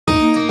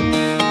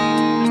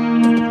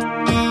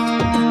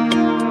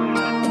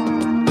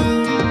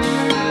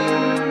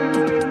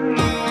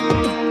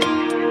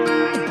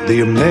The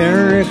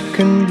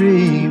American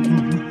dream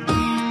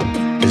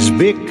has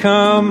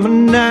become a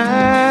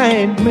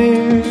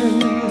nightmare.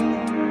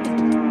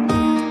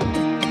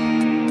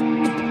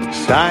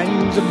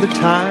 Signs of the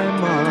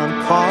time are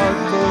on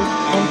cardboard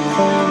on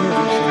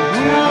corners in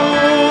town.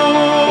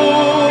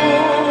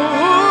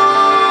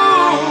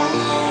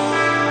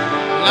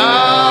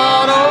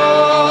 Lord,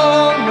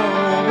 oh no,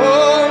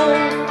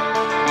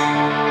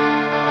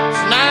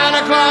 it's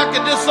 9 o'clock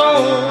at this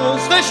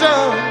old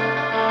station,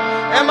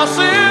 and my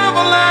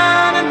silver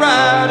lining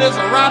ride is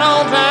right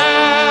on time.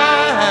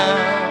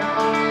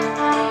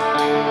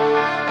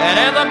 And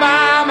as I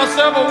buy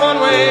myself a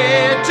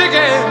one-way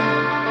ticket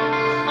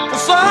for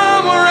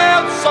somewhere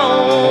else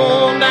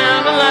on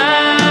down the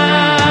line,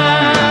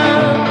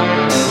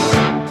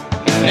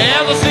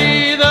 as I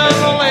see the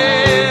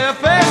lonely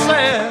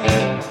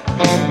faces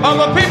of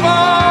the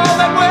people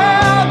that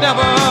will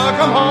never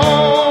come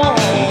home,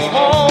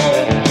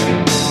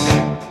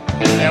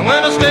 and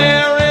when I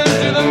stare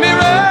into the mirror,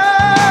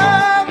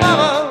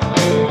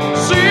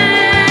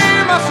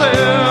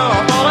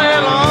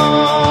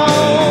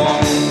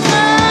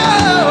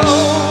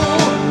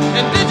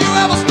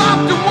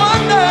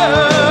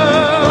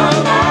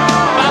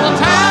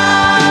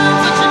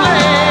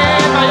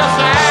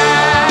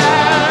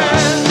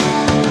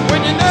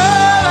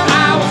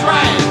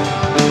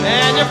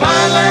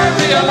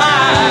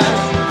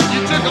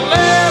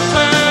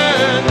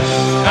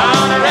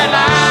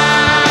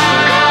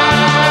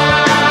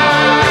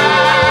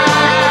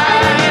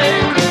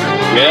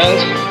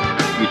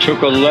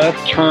 took a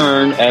left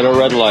turn at a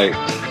red light.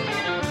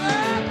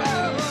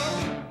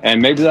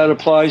 And maybe that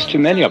applies to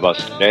many of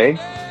us today.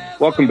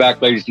 Welcome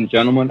back, ladies and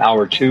gentlemen,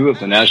 hour 2 of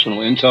the National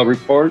Intel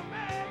Report.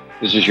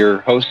 This is your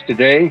host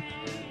today.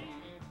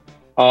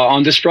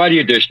 On this Friday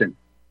edition,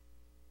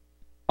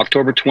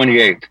 October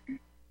 28th,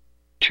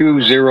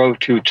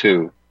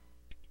 2022,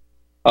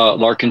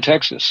 Larkin,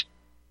 Texas.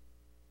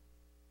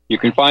 You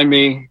can find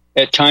me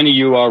at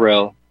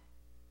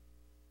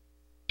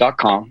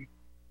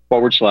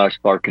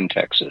tinyurl.com/Larkin,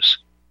 Texas.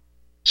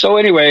 So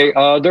anyway,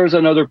 there's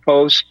another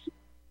post,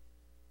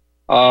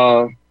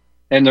 and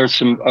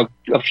there's a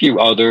few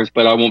others,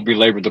 but I won't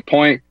belabor the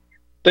point.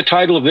 The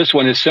title of this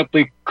one is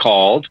simply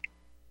called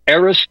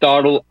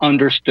Aristotle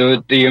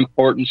Understood the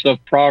Importance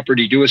of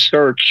Property. Do a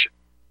search.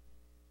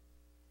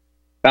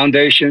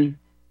 Foundation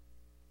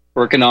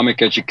for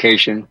Economic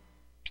Education,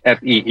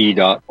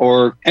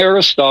 FEE.org.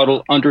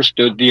 Aristotle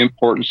understood the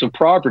importance of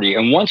property.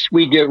 And once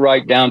we get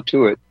right down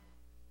to it,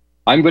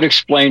 I'm going to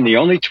explain the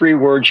only 3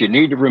 words you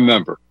need to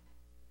remember.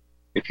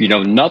 If you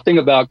know nothing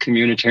about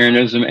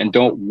communitarianism and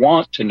don't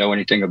want to know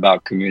anything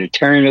about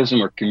communitarianism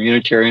or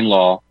communitarian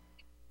law,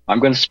 I'm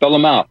going to spell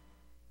them out.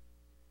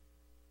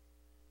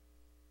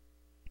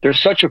 There's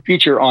such a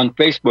feature on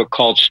Facebook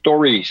called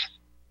Stories.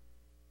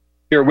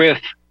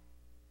 Herewith,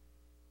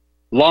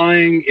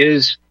 lying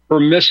is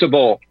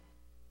permissible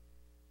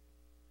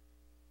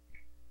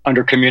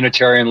under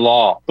communitarian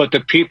law, but the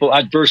people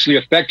adversely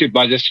affected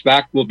by this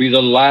fact will be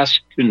the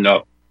last to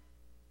know.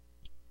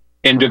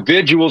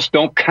 Individuals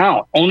don't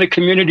count, only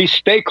community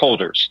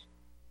stakeholders.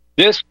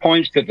 This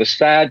points to the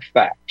sad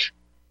fact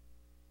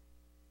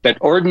that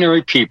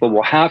ordinary people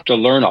will have to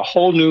learn a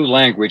whole new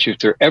language if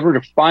they're ever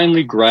to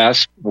finally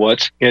grasp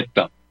what's hit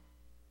them.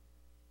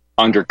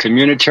 Under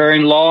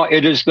communitarian law,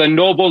 it is the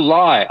noble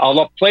lie, a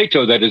la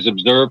Plato, that is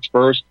observed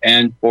first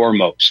and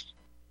foremost.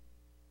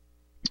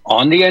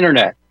 On the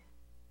internet,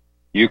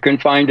 you can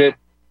find it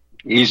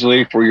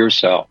easily for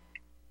yourself.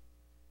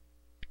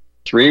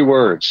 3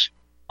 words.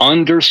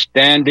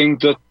 Understanding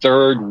the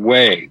Third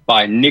Way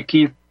by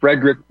Nikki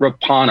Frederick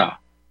Rapana.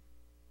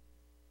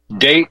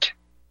 Date,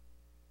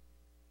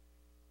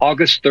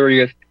 August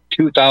 30th,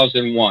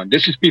 2001.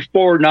 This is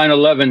before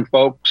 9/11,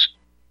 folks.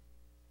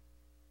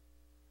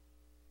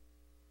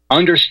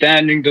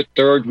 Understanding the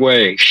Third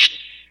Way.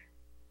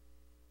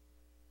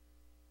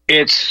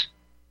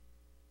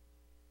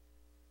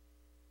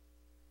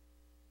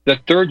 The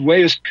third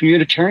way is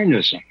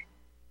communitarianism.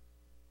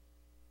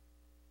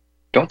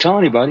 Don't tell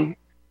anybody.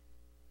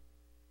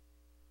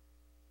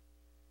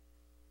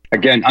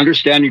 Again,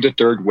 understanding the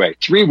third way.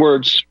 3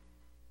 words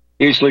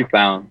easily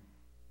found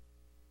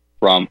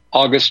from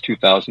August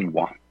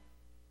 2001.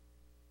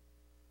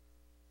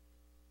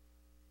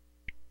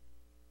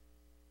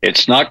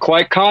 It's not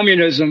quite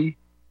communism.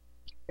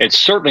 It's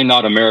certainly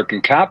not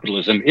American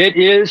capitalism. It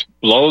is,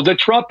 blow the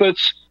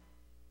trumpets,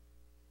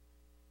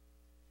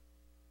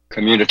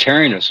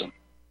 communitarianism,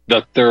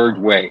 the third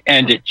way,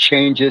 and it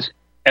changes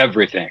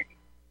everything.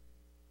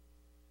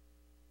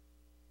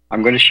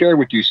 I'm going to share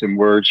with you some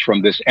words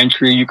from this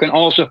entry. You can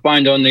also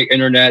find on the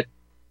internet,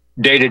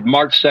 dated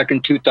March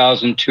 2nd,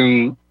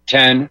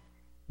 2010,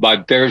 by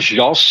Berit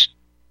Joss.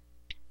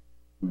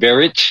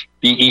 Berit,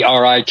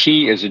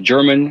 B-E-R-I-T, is a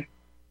German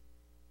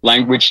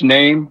language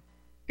name,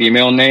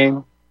 female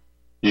name.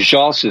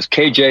 Joss is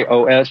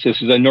K-J-O-S. This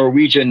is a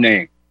Norwegian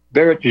name.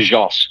 Berit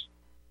Joss.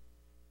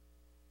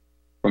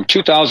 From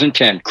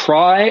 2010,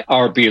 Cry,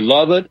 Our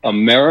Beloved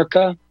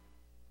America,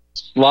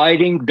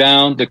 Sliding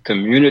Down the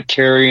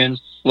Communitarian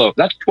slope.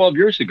 That's 12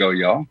 years ago,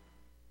 y'all.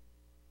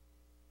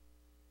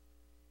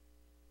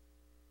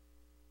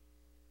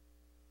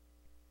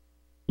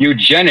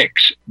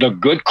 Eugenics, the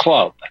good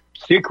club.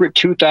 Secret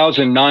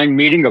 2009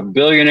 meeting of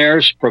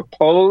billionaires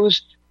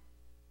proposed,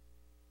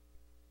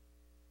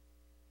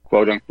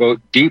 quote unquote,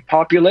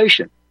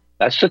 depopulation.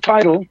 That's the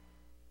title,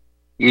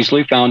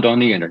 easily found on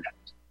the internet.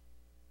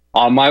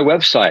 On my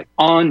website,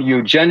 on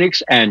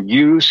eugenics and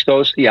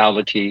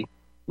eusociality,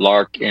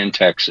 Lark in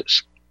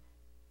Texas.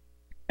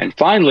 And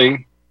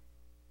finally,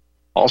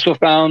 also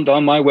found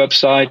on my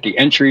website, the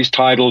entries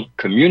titled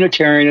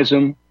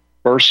Communitarianism,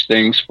 First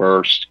Things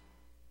First.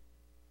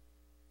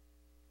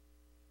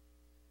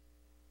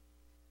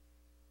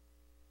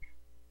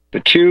 The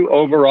two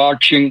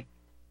overarching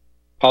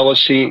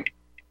policy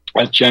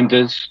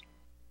agendas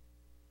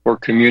for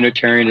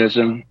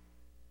communitarianism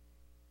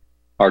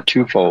are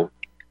twofold: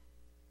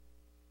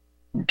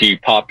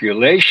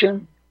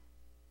 depopulation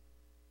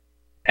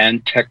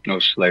and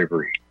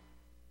techno-slavery.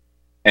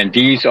 And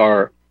these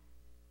are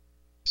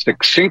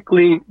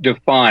succinctly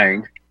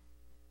defined,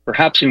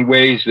 perhaps in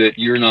ways that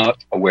you're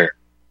not aware.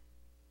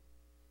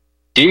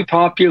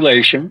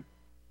 Depopulation,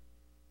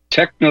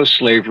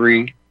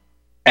 techno-slavery,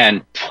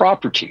 and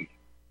property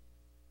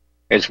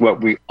is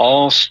what we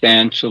all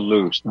stand to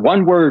lose.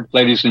 One word,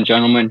 ladies and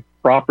gentlemen,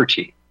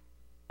 property,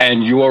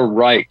 and your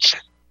rights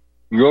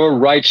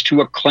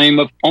to a claim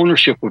of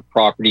ownership of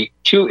property,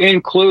 to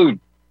include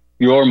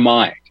your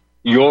mind,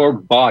 your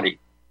body,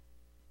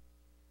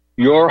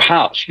 your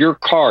house, your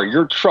car,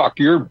 your truck,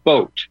 your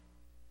boat,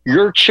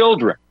 your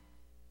children.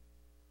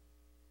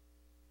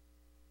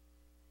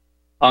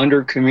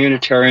 Under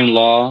communitarian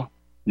law,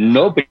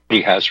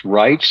 nobody has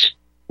rights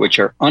which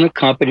are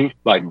unaccompanied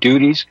by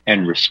duties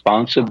and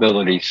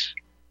responsibilities.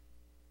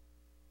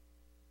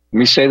 Let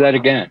me say that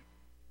again.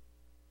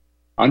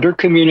 Under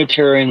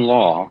communitarian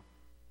law,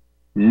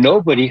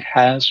 nobody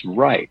has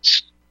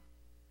rights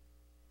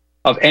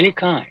of any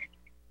kind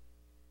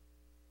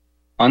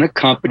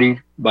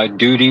unaccompanied by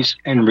duties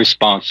and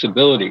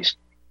responsibilities.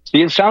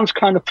 See, it sounds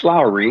kind of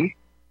flowery,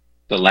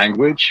 the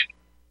language.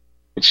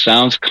 It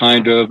sounds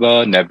kind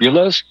of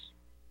nebulous,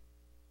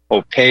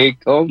 opaque.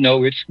 Oh,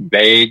 no, it's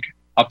vague,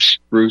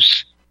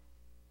 abstruse.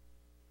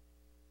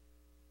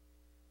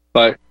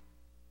 But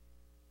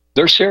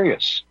they're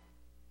serious.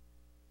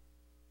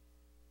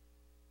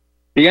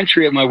 The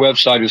entry at my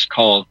website is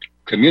called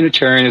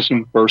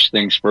Communitarianism, First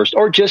Things First,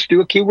 or just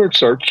do a keyword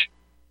search.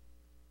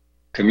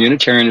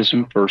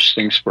 Communitarianism, First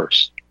Things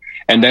First.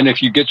 And then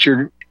if you get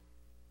your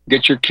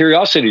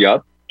curiosity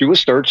up, do a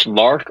search,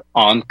 Lark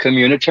on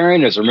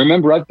communitarianism.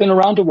 Remember, I've been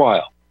around a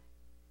while.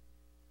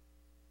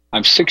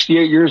 I'm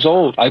 68 years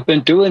old. I've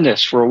been doing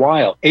this for a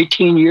while,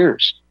 18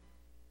 years.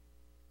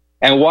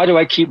 And why do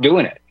I keep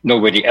doing it?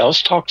 Nobody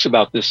else talks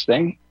about this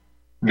thing.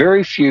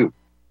 Very few.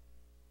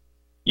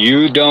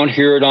 You don't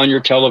hear it on your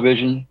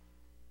television.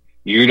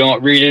 You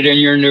don't read it in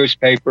your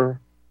newspaper.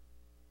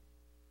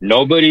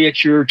 Nobody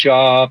at your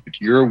job, at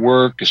your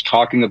work, is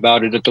talking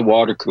about it at the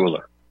water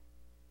cooler.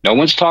 No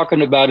one's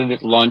talking about it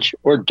at lunch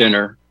or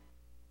dinner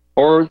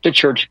or the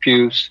church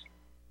pews,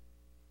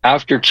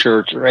 after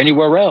church, or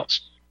anywhere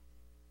else.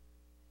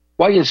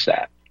 Why is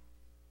that?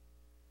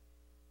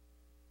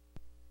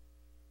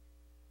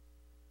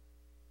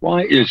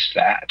 Why is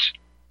that?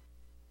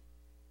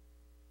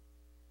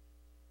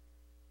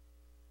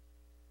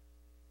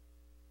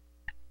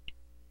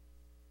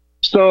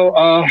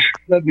 So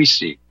let me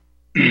see.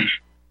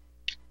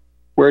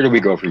 Where do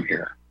we go from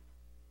here?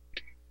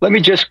 Let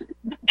me just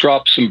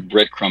drop some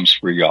breadcrumbs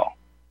for y'all.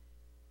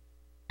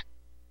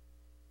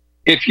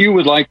 If you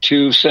would like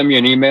to send me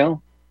an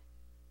email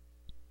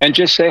and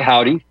just say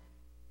howdy,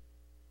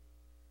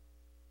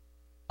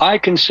 I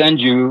can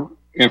send you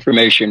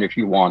information if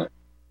you want it,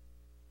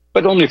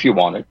 but only if you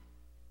want it.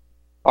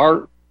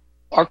 Our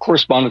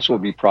correspondence will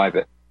be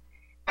private.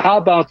 How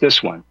about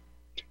this one?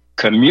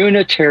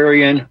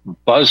 Communitarian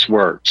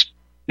buzzwords.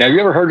 Now, have you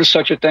ever heard of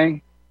such a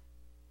thing?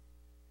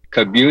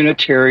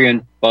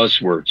 Communitarian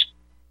buzzwords.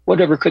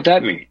 Whatever could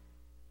that mean?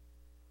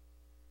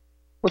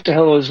 What the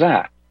hell is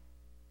that?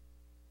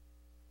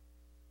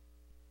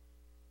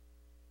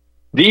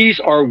 These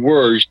are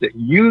words that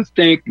you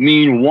think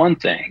mean one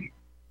thing,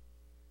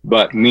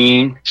 but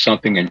mean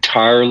something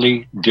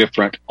entirely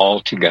different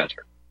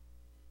altogether.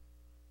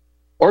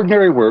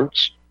 Ordinary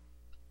words.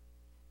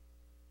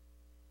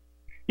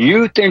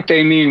 You think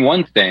they mean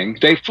one thing,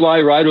 they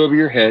fly right over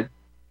your head.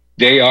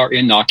 They are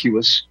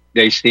innocuous.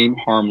 They seem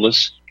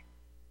harmless.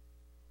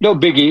 No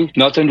biggie,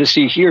 nothing to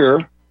see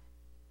here.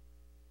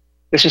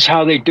 This is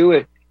how they do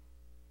it,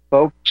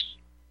 folks.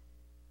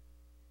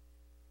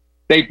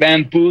 They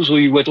bamboozle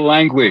you with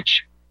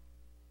language.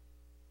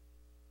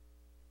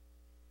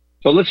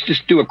 So let's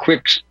just do a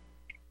quick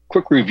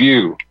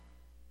review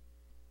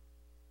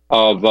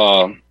of,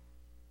 well,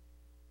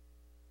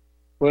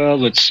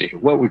 let's see,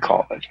 what we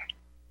call it.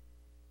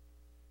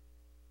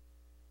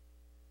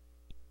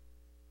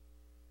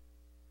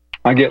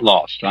 I get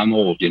lost. I'm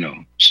old,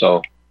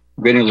 so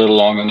I'm getting a little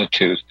long on the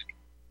tooth.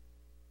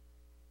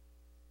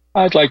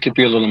 I'd like to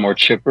be a little more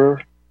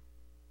chipper,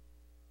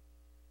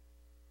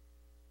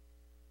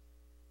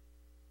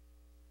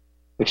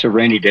 It's a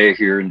rainy day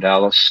here in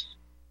Dallas.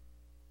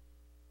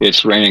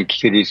 It's raining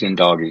kitties and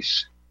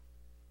doggies.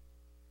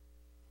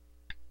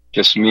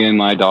 Just me and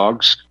my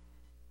dogs.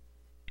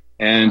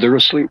 And they're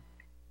asleep.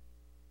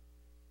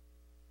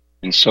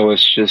 And so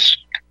it's just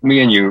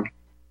me and you.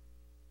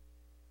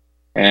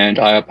 And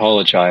I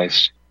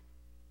apologize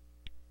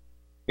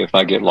if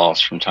I get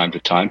lost from time to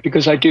time,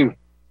 because I do.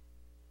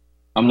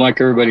 I'm like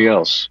everybody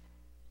else.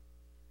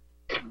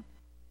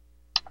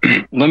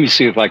 Let me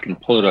see if I can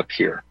pull it up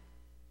here.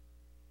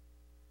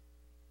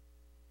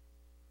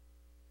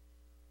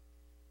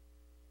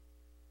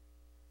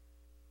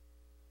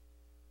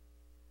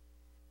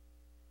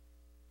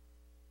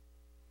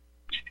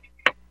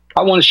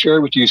 I want to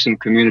share with you some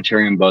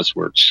communitarian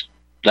buzzwords.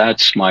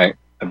 That's my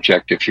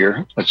objective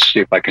here. Let's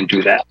see if I can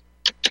do that.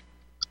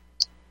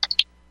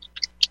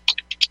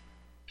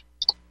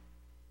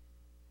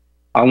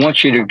 I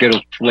want you to get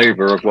a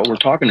flavor of what we're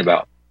talking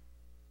about.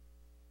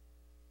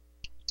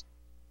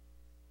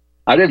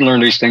 I didn't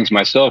learn these things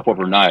myself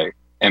overnight.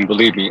 And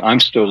believe me, I'm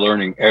still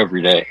learning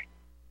every day.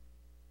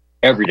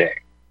 Every day.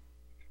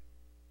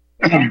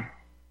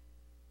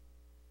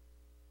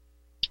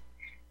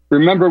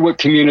 Remember what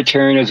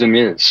communitarianism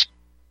is.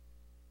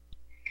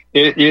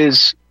 It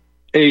is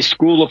a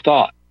school of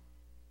thought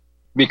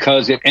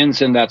because it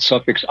ends in that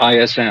suffix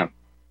ISM.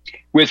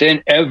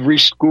 Within every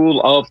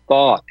school of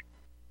thought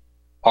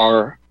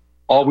are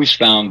always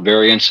found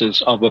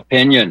variances of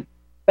opinion.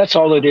 That's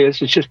all it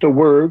is. It's just a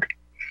word,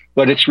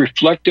 but it's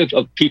reflective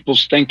of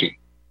people's thinking.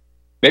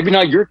 Maybe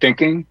not your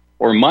thinking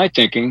or my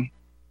thinking,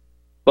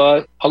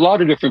 but a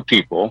lot of different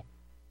people.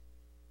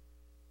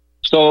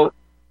 So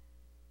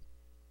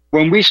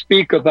when we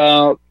speak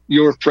about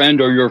your friend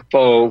or your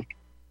foe,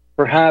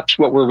 perhaps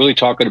what we're really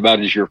talking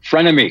about is your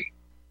frenemy.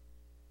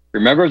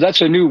 Remember,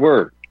 that's a new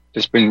word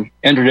that's been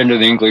entered into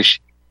the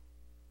English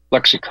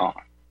lexicon.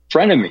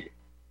 Frenemy.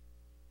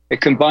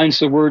 It combines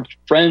the words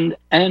friend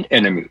and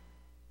enemy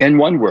in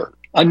one word,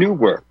 a new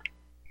word.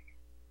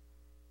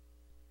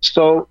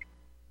 So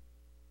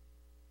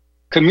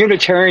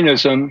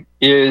communitarianism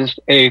is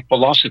a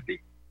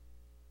philosophy.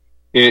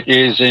 It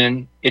is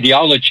an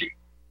ideology.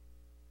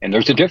 And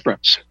there's a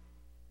difference.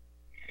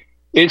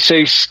 It's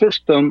a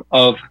system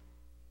of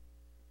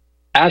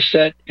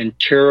asset and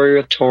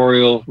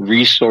territorial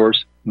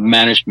resource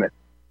management,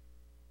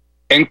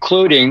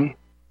 including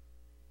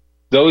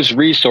those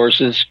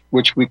resources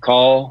which we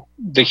call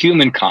the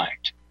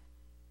humankind.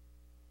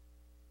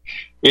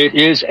 It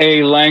is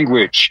a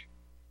language.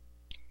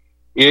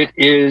 It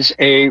is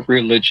a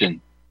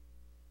religion.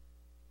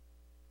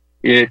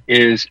 It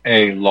is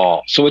a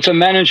law. So it's a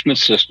management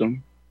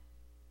system.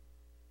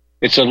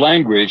 It's a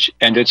language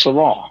and it's a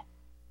law.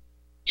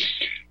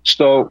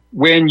 So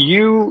when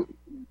you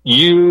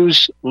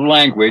use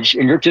language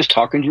and you're just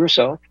talking to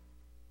yourself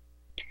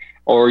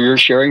or you're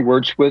sharing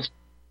words with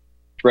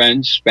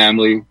friends,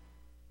 family,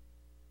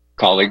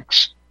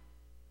 colleagues,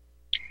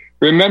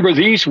 remember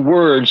these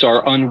words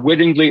are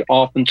unwittingly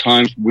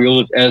oftentimes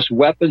wielded as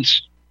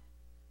weapons.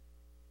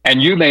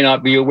 And you may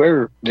not be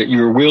aware that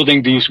you're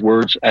wielding these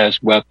words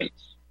as weapons.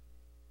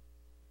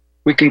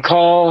 We can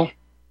call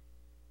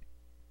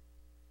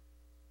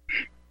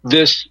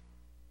this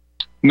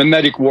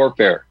mimetic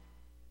warfare.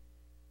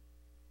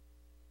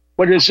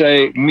 What is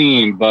a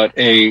meme but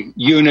a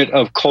unit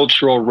of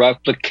cultural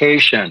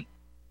replication?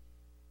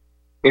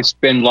 It's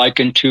been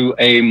likened to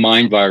a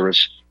mind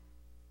virus.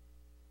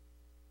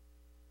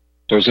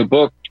 There's a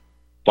book,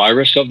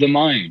 Virus of the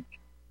Mind,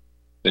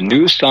 The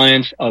New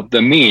Science of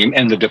the Meme,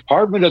 and the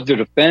Department of the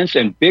Defense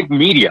and big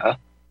media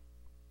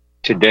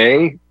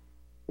today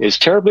is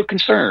terribly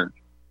concerned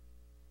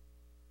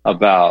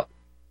about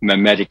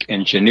mimetic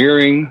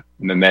engineering,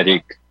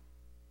 mimetic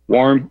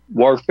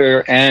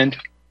warfare, and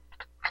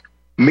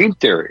meme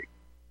theory.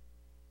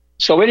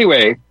 So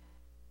anyway,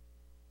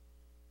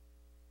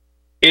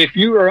 if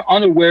you are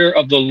unaware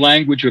of the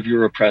language of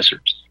your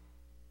oppressors,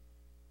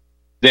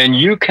 then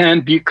you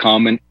can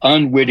become an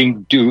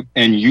unwitting dupe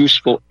and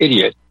useful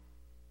idiot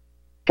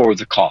for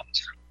the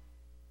cause.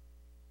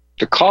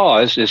 The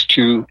cause is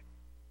to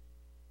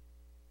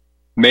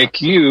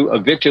make you a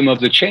victim of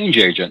the change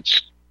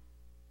agents.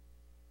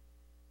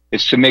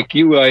 It's to make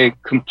you a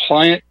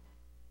compliant,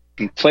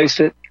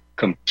 complacent,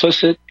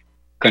 complicit,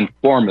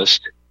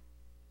 conformist,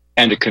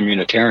 and a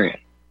communitarian.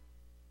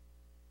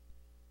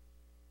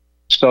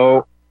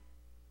 So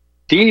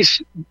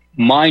these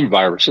mind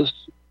viruses,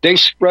 they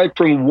spread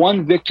from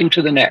one victim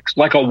to the next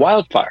like a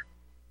wildfire.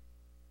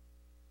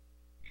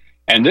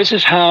 And this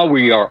is how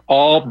we are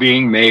all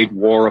being made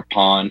war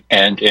upon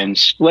and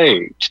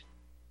enslaved.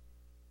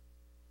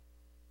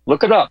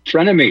 Look it up,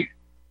 frenemy.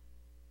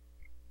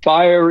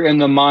 Fire in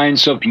the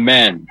minds of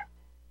men.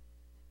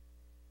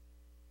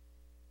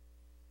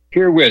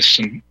 Herewith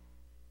some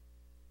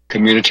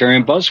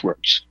communitarian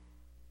buzzwords.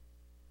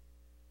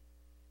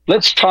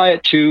 Let's tie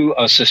it to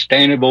a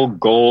sustainable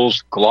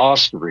goals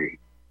glossary.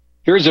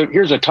 Here's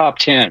a top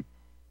 10.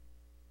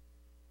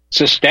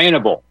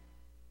 Sustainable.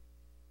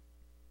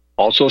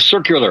 Also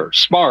circular,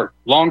 smart,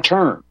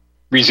 long-term,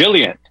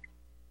 resilient,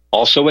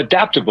 also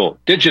adaptable,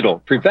 digital,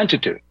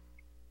 preventative.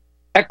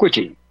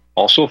 Equity,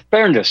 also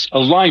fairness,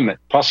 alignment,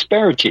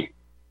 prosperity.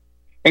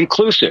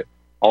 Inclusive,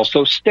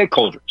 also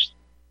stakeholders,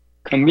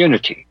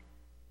 community.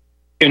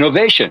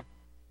 Innovation,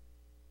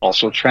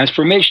 also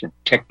transformation,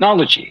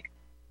 technology.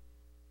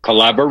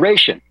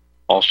 Collaboration,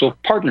 also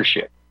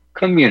partnership,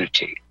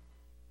 community.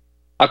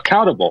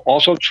 Accountable,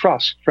 also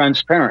trust,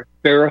 transparent,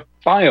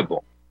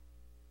 verifiable.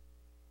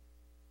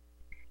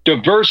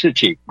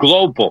 Diversity,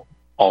 global,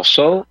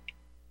 also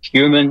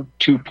human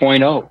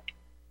 2.0,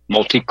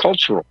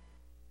 multicultural.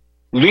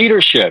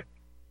 Leadership,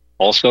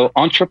 also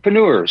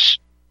entrepreneurs,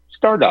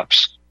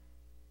 startups.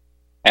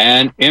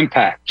 And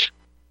impact,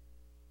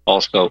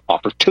 also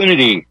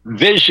opportunity,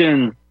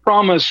 vision,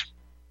 promise,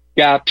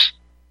 gaps,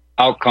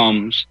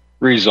 outcomes,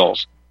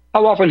 results.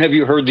 How often have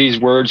you heard these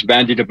words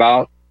bandied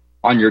about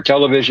on your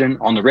television,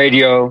 on the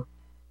radio,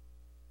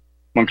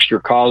 amongst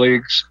your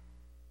colleagues?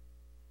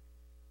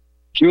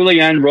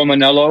 Julianne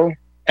Romanello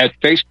at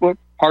Facebook,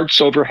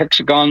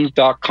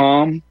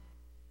 heartsoverhexagons.com,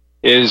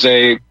 is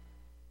a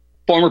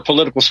former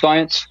political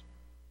science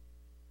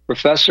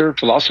professor,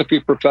 philosophy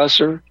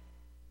professor,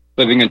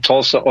 living in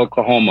Tulsa,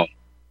 Oklahoma.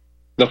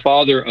 The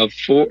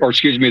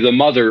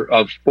mother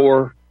of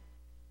 4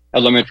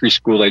 elementary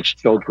school age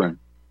children.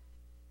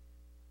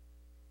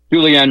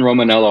 Julianne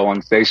Romanello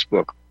on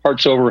Facebook,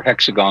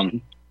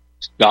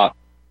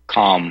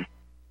 heartsoverhexagons.com.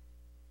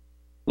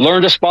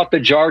 Learn to spot the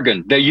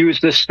jargon. They use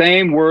the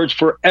same words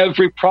for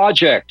every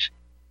project.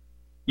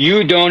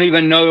 You don't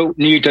even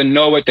need to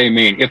know what they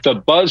mean. If the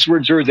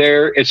buzzwords are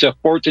there, it's a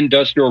fourth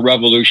industrial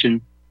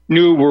revolution,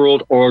 new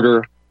world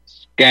order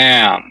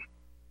scam.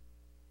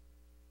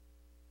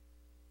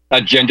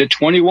 Agenda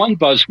 21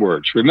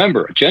 buzzwords.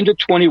 Remember, Agenda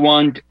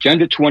 21,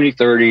 Agenda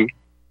 2030,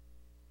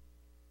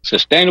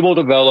 sustainable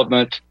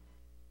development.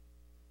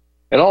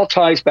 It all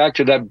ties back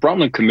to that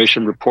Brundtland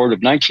Commission report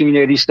of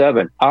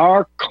 1987,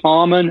 Our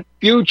Common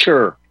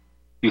Future.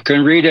 You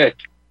can read it.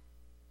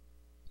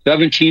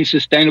 17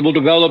 Sustainable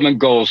Development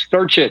Goals.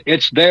 Search it.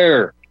 It's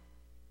there.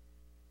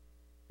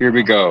 Here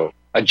we go.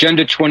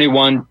 Agenda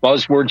 21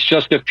 buzzwords,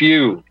 just a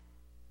few.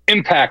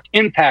 Impact,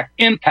 impact,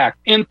 impact,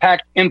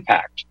 impact,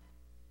 impact.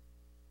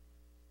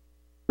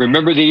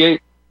 Remember the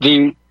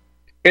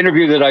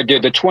interview that I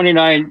did, the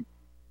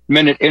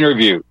 29-minute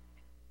interview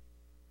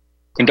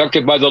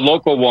conducted by the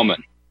local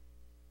woman.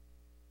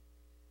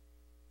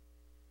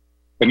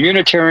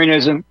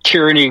 Communitarianism,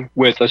 tyranny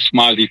with a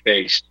smiley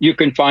face. You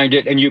can find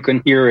it and you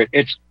can hear it.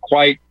 It's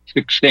quite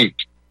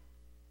succinct.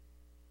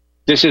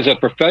 This is a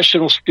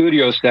professional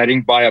studio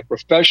setting by a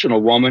professional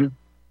woman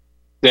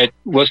that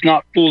was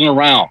not fooling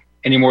around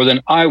any more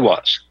than I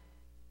was.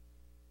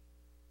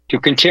 To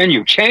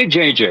continue, change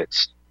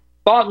agents,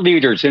 thought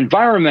leaders,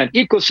 environment,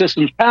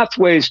 ecosystems,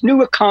 pathways,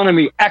 new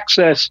economy,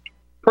 access,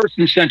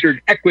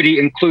 person-centered, equity,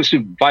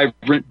 inclusive,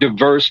 vibrant,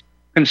 diverse,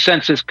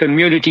 consensus,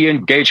 community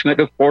engagement,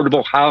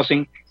 affordable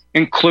housing,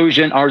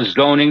 inclusion, our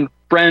zoning,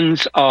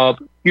 friends of,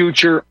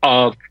 future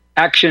of,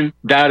 action,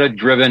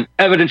 data-driven,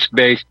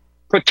 evidence-based,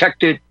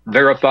 protected,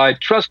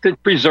 verified,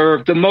 trusted,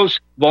 preserved, the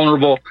most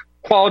vulnerable,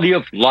 quality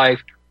of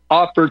life,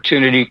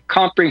 opportunity,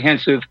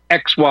 comprehensive,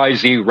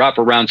 XYZ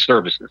wraparound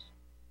services.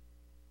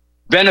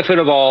 Benefit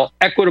of all,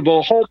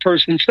 equitable, whole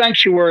person,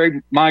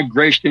 sanctuary,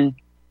 migration,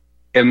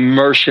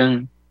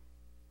 immersion.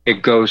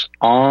 It goes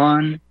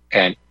on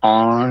and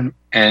on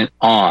and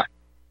on.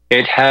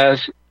 It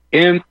has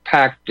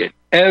impacted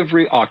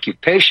every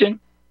occupation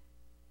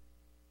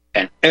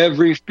and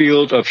every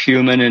field of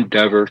human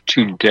endeavor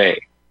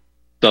today.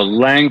 The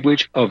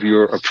language of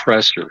your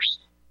oppressors.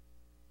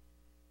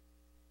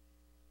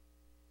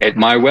 At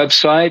my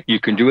website, you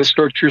can do a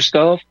search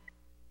yourself.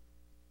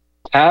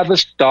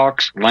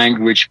 Tavistock's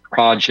Language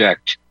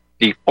Project,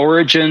 the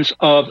origins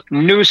of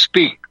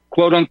Newspeak,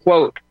 quote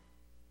unquote.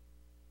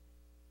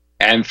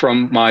 And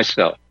from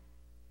myself,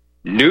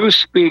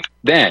 Newspeak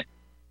then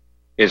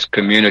is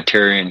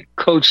communitarian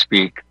code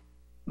speak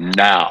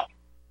now.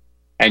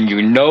 And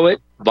you know it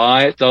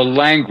by the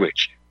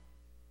language.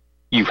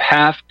 You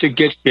have to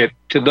get hip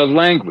to the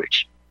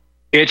language.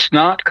 It's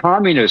not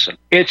communism.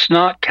 It's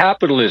not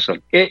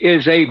capitalism. It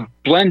is a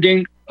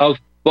blending of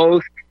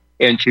both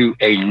into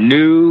a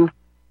new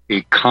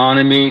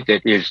economy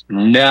that is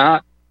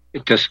not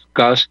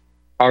discussed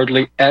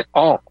hardly at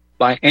all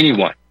by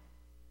anyone.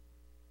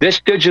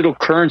 This digital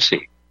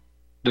currency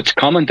that's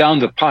coming down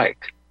the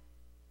pike,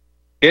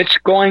 it's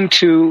going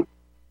to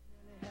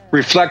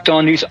reflect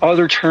on these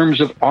other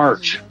terms of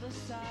art,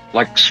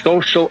 like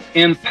social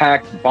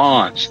impact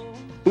bonds.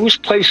 Who's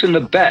placing the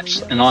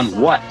bets and on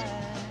what?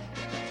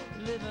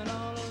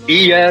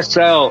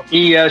 ESL,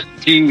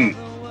 ESG.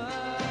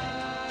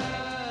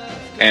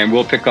 And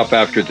we'll pick up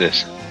after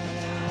this.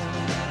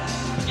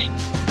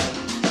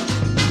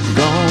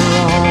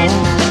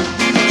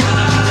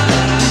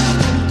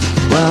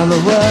 Well, the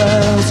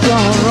world's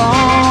gone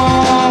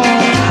wrong.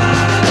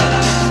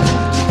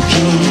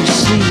 Can't you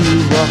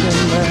see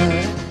walking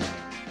back?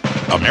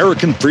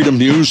 American Freedom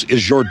News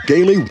is your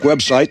daily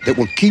website that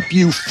will keep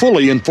you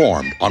fully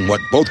informed on what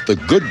both the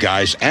good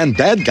guys and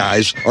bad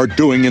guys are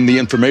doing in the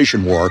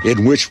information war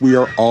in which we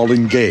are all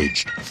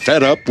engaged.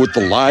 Fed up with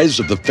the lies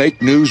of the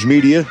fake news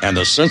media and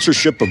the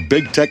censorship of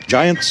big tech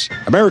giants?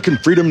 American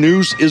Freedom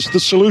News is the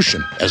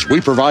solution, as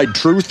we provide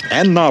truth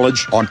and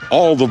knowledge on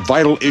all the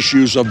vital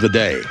issues of the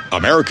day.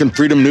 American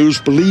Freedom News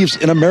believes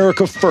in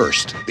America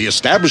first. The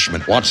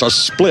establishment wants us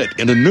split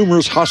into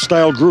numerous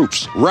hostile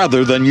groups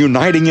rather than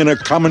uniting in a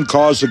common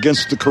cause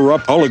against the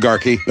corrupt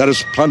oligarchy that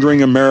is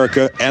plundering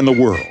America and the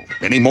world.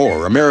 Many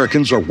more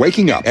Americans are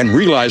waking up and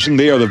realizing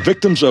they are the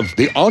victims of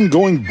the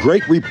ongoing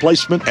Great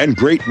Replacement and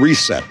Great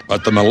Reset.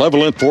 But the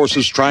malevolent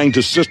forces trying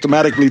to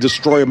systematically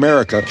destroy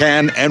America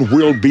can and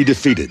will be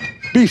defeated.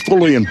 Be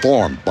fully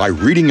informed by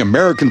reading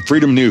American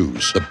Freedom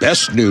News, the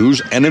best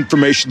news and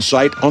information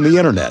site on the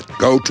internet.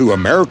 Go to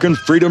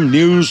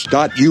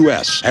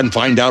AmericanFreedomNews.us and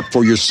find out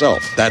for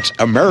yourself. That's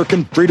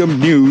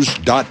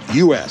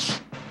AmericanFreedomNews.us.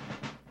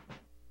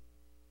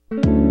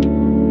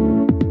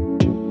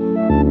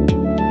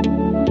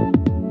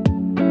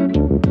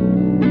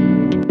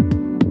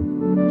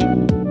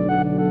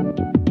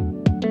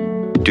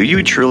 Do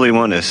you truly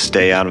want to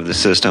stay out of the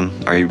system?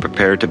 Are you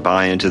prepared to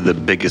buy into the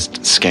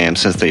biggest scam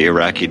since the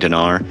Iraqi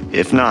dinar?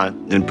 If not,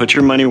 then put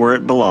your money where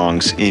it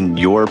belongs, in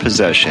your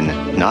possession,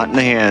 not in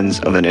the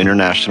hands of an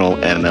international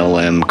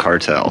MLM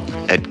cartel.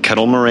 At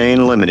Kettle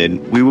Moraine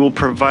Limited, we will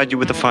provide you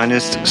with the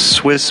finest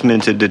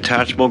Swiss-minted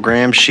detachable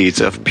gram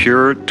sheets of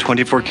pure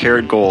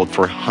 24-karat gold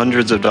for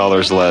hundreds of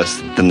dollars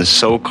less than the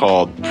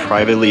so-called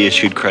privately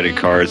issued credit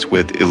cards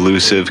with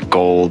elusive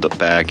gold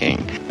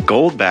backing.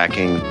 Gold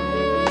backing?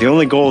 The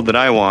only gold that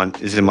I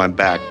want is in my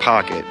back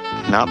pocket,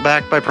 not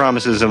backed by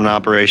promises of an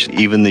operation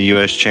even the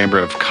U.S. Chamber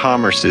of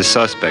Commerce is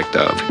suspect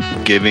of,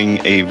 giving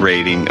a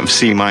rating of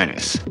C-.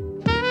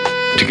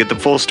 To get the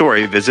full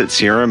story, visit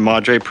Sierra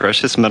Madre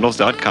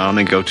PreciousMetals.com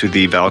and go to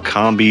the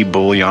Valcambi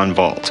Bullion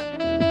Vault.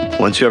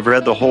 Once you have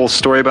read the whole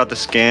story about the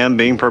scam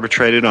being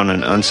perpetrated on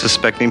an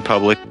unsuspecting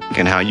public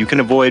and how you can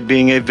avoid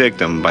being a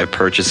victim by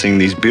purchasing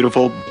these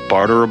beautiful,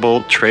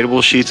 barterable,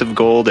 tradable sheets of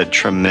gold at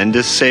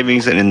tremendous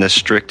savings and in the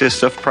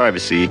strictest of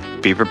privacy,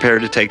 be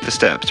prepared to take the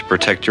steps to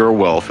protect your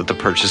wealth with the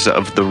purchase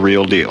of the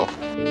real deal.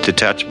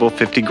 Detachable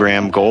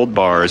 50-gram gold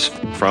bars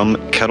from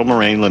Kettle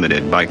Moraine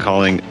Limited by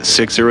calling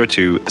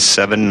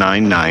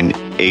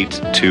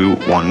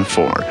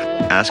 602-799-8214.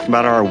 Ask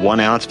about our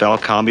 1-ounce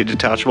Valcambi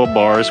detachable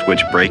bars,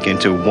 which break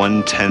into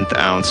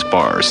 1/10-ounce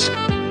bars.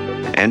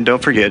 And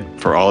don't forget,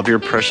 for all of your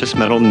precious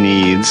metal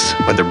needs,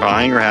 whether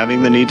buying or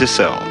having the need to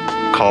sell,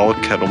 call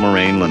Kettle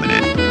Moraine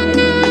Limited.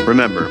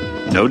 Remember,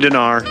 no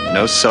dinar,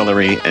 no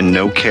celery, and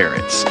no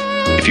carrots.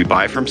 If you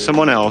buy from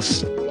someone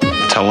else,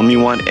 tell them you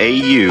want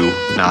AU,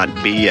 not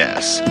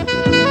BS.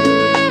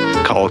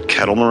 Call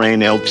Kettle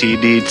Moraine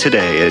Ltd.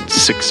 today at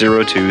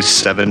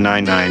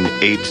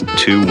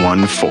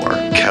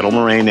 602-799-8214. Kettle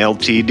Moraine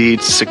Ltd.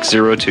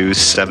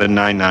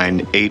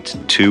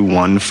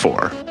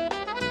 602-799-8214.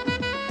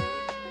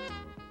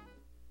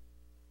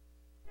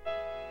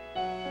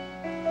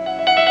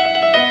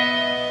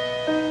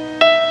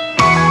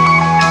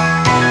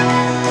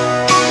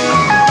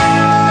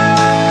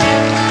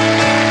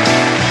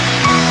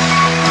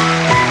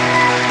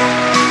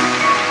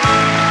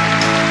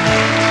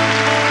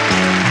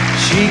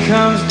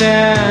 Comes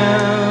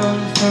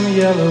down from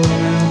Yellow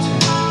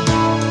Mountain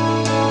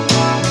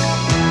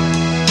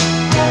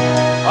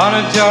on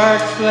a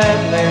dark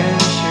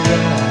flatland she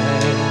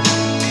rides,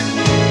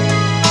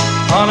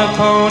 on a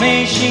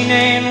pony she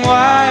named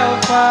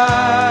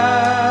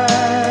Wildfire,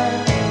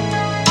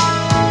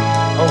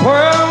 a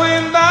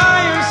whirlwind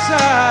by her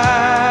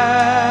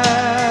side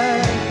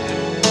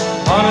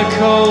on a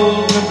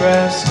cold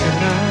Nebraska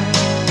night.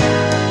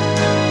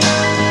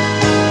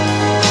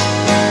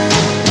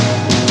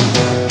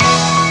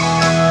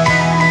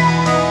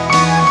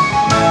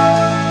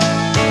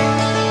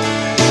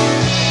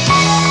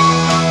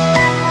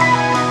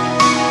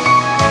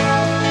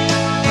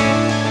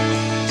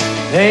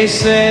 They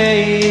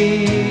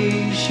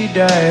say she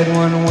died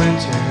one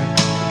winter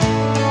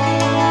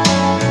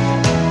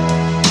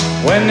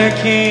when there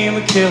came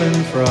a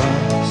killing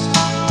frost,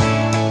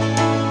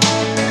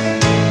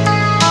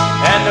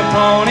 and the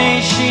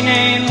pony she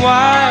named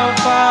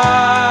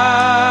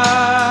Wildfire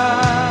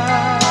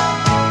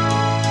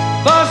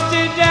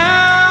busted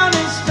down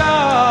and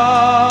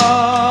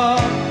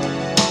stopped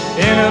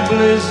in a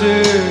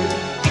blizzard.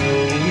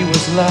 He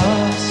was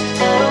lost.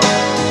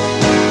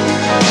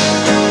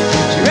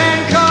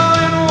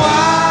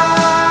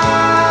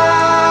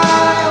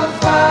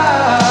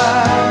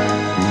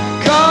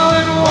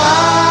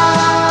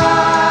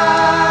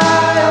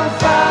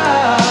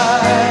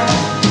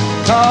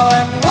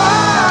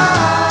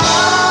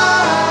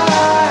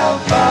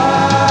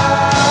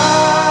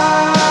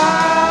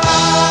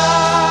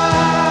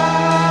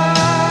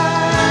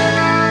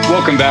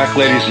 Welcome back,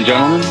 ladies and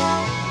gentlemen.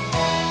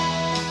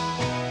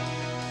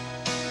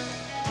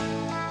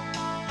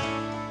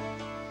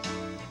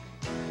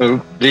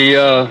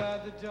 The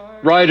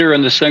writer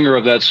and the singer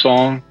of that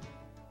song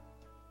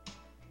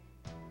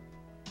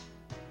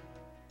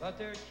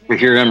to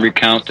hear him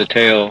recount the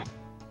tale,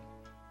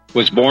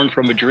 was born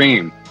from a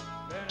dream.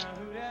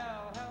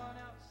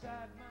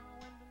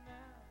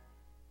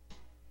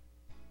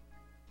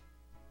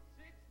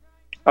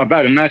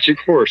 About a magic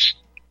horse.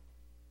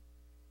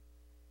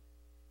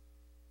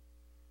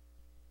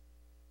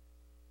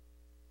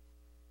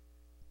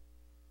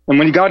 And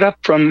when he got up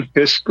from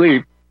his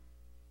sleep,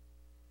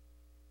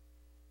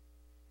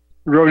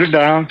 wrote it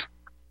down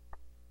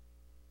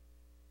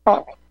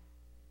on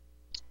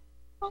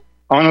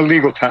a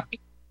legal pad.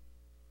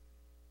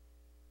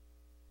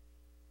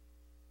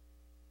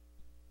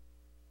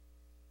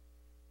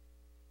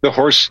 The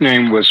horse's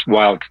name was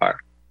Wildfire.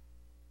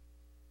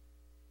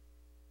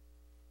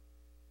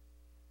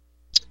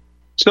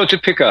 So to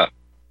pick up,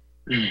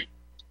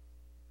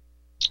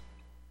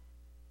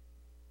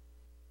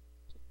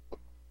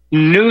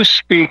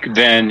 Newspeak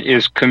then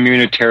is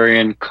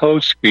communitarian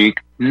code speak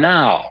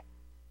now.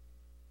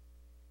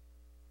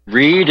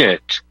 Read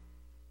it.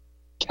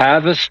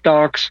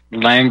 Tavistock's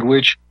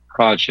Language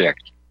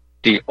Project,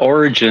 The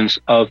Origins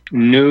of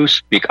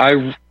Newspeak.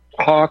 I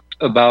talked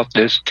about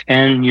this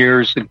 10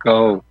 years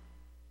ago.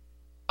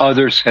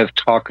 Others have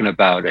talked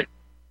about it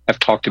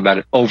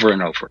over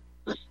and over.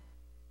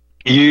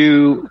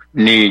 You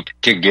need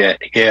to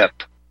get hip.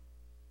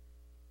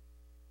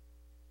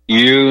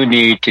 You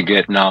need to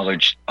get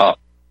knowledge up.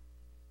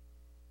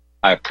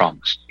 I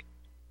promise you.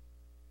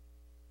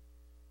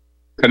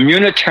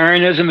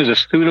 Communitarianism is a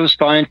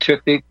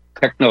pseudoscientific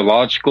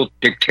technological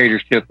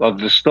dictatorship of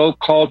the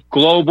so-called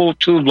global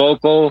to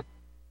local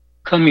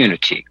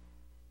community.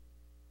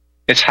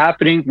 It's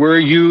happening where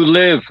you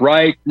live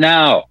right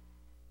now.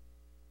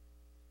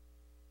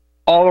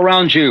 All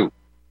around you.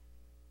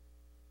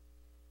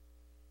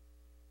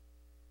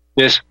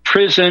 This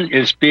prison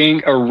is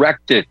being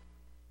erected.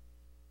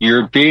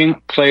 You're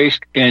being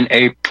placed in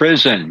a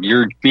prison.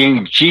 You're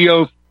being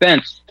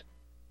geo-fenced.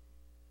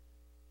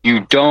 You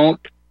don't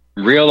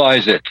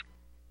realize it.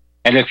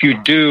 And if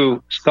you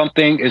do,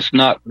 something is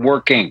not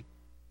working.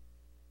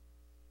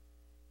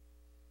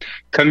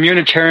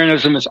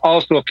 Communitarianism is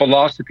also a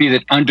philosophy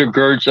that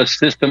undergirds a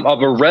system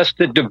of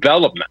arrested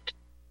development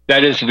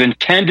that is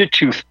intended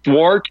to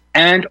thwart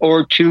and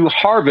or to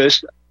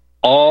harvest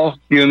all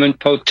human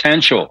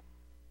potential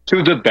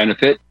to the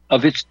benefit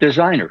of its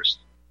designers.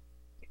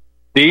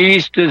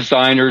 These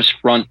designers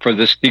front for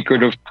the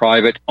secretive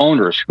private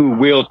owners who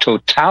wield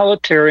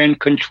totalitarian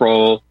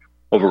control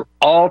over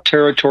all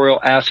territorial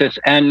assets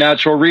and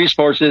natural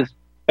resources,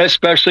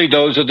 especially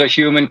those of the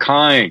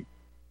humankind.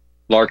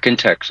 Larkin,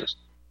 Texas.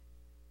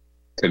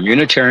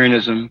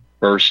 Communitarianism,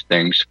 first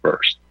things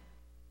first.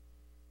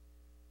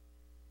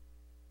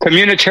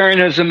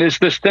 Communitarianism is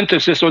the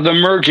synthesis or the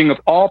merging of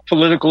all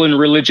political and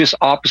religious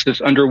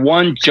opposites under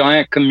one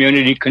giant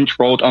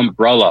community-controlled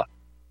umbrella.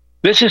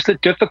 This is the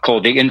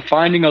difficulty in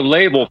finding a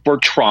label for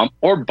Trump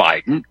or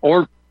Biden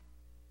or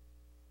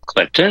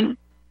Clinton.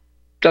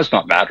 Does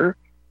not matter.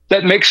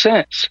 That makes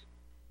sense.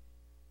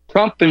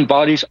 Trump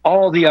embodies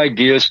all the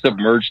ideas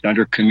submerged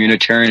under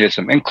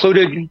communitarianism,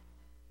 including,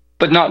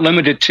 but not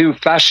limited to,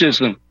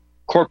 fascism,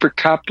 corporate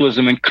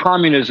capitalism, and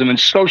communism and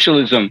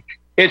socialism.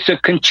 It's a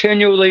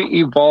continually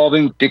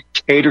evolving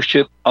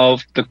dictatorship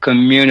of the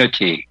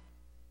community,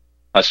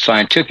 a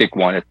scientific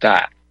one at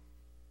that.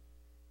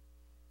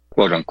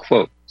 Quote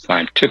unquote,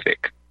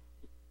 scientific.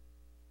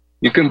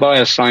 You can buy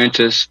a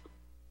scientist,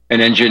 an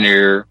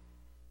engineer,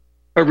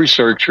 a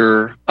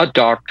researcher, a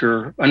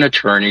doctor, an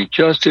attorney,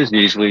 just as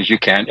easily as you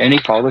can any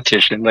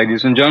politician,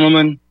 ladies and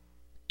gentlemen.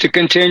 To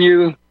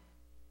continue,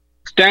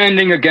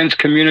 standing against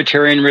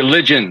communitarian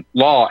religion,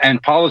 law, and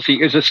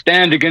policy is a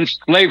stand against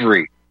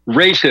slavery,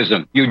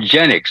 racism,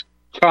 eugenics,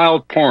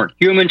 child porn,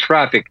 human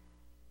trafficking,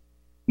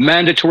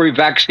 mandatory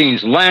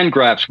vaccines, land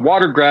grabs,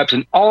 water grabs,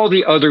 and all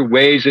the other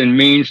ways and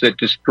means that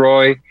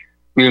destroy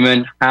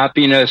human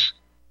happiness.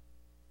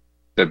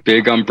 The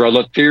big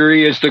umbrella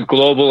theory is the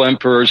global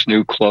emperor's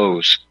new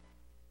clothes.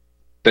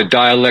 The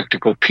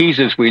dialectical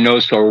pieces we know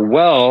so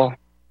well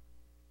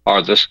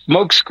are the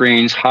smoke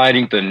screens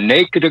hiding the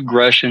naked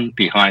aggression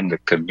behind the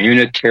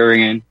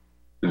communitarian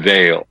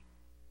veil.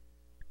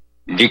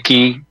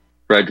 Nikki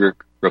Frederick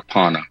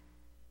Rapana.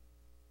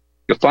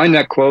 You'll find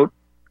that quote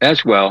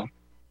as well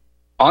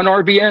on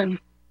RBN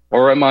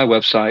or at my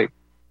website.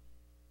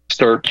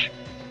 Search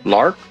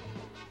LARC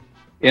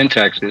in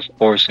Texas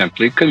or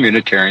simply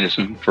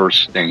communitarianism,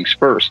 first things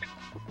first.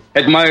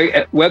 At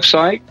my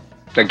website,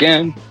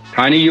 again,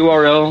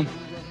 tinyurl.com,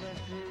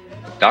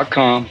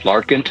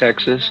 LARC in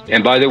Texas.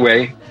 And by the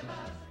way,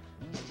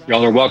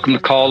 y'all are welcome to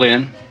call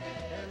in.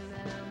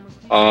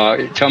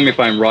 Tell me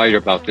if I'm right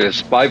about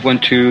this.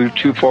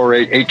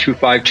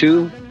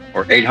 512-248-8252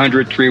 or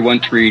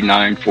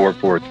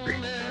 800-313-9443.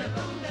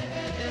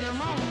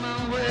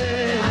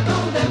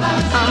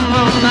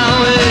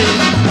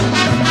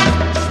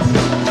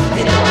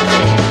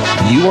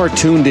 You are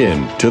tuned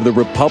in to the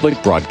Republic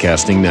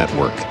Broadcasting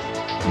Network.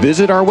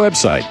 Visit our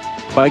website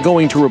by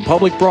going to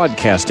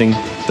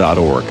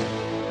republicbroadcasting.org.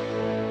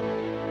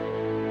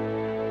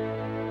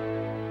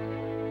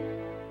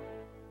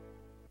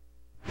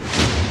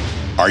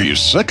 Are you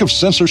sick of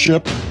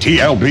censorship?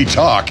 TLB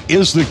Talk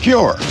is the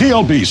cure.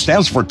 TLB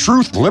stands for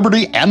Truth,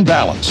 Liberty, and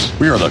Balance.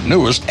 We are the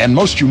newest and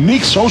most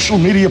unique social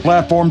media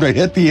platform to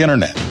hit the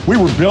internet. We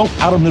were built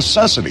out of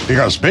necessity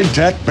because Big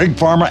Tech, Big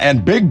Pharma,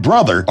 and Big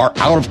Brother are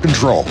out of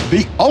control.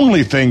 The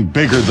only thing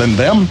bigger than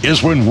them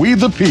is when we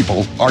the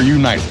people are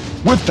united.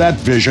 With that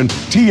vision,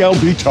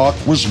 TLB Talk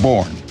was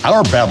born.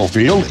 Our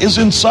battlefield is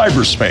in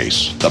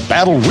cyberspace. The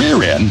battle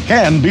we're in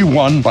can be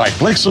won by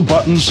clicks of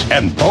buttons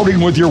and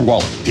voting with your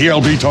wallet.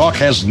 TLB Talk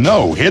has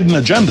no hidden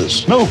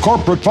agendas, no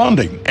corporate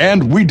funding,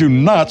 and we do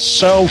not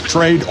sell,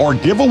 trade, or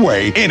give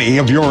away any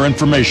of your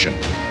information.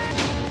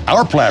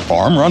 Our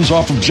platform runs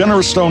off of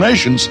generous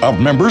donations of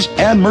members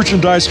and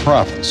merchandise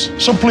profits.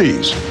 So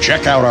please,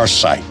 check out our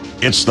site.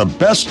 It's the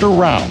best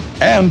around.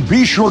 And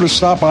be sure to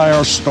stop by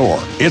our store.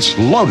 It's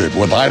loaded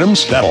with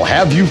items that'll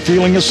have you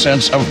feeling a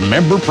sense of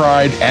member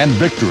pride and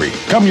victory.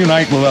 Come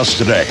unite with us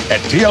today at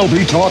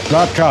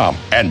tlbtalk.com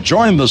and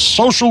join the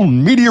social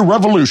media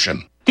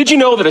revolution. Did you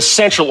know that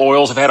essential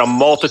oils have had a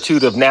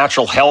multitude of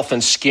natural health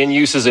and skin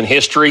uses in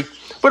history,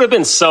 but have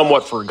been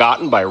somewhat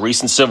forgotten by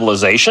recent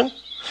civilization?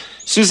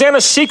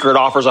 Susanna's Secret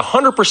offers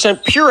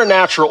 100% pure and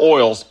natural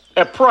oils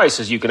at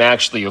prices you can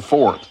actually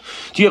afford.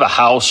 Do you have a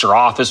house or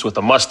office with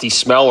a musty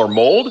smell or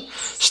mold?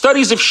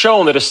 Studies have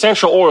shown that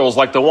essential oils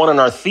like the one in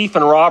our Thief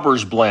and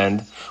Robbers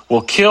blend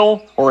will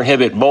kill or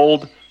inhibit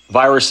mold,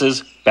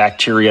 viruses,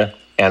 bacteria,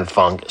 and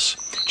fungus.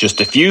 Just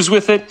diffuse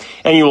with it,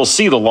 and you will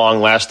see the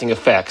long-lasting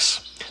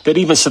effects that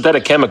even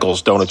synthetic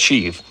chemicals don't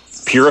achieve.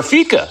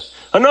 Purifica,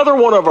 another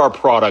one of our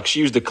products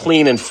used to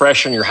clean and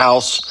freshen your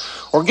house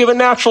or give a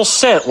natural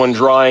scent when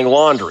drying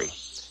laundry.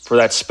 For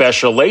that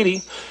special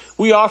lady,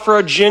 we offer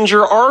a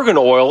ginger argan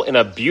oil in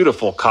a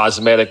beautiful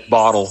cosmetic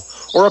bottle,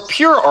 or a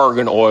pure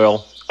argan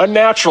oil, a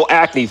natural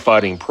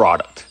acne-fighting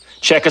product.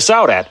 Check us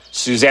out at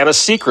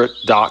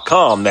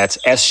susannasecret.com. That's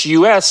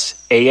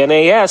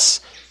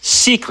SUSANAS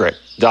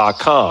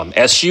secret.com.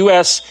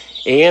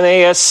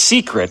 SUSANAS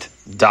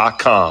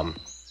secret.com.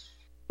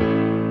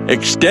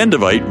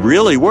 Extendivite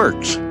really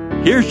works.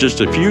 Here's just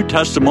a few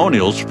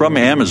testimonials from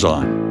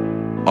Amazon.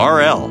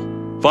 RL,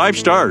 5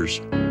 stars.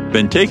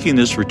 Been taking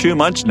this for 2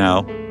 months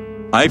now.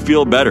 I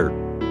feel better,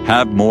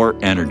 have more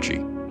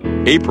energy.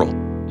 April,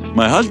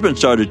 my husband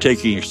started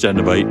taking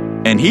Extendivite,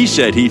 and he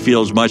said he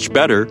feels much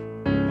better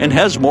and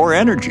has more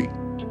energy.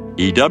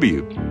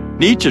 EW,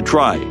 need to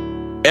try.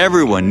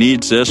 Everyone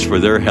needs this for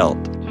their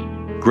health.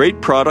 Great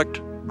product,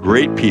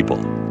 great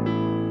people.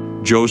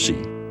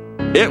 Josie,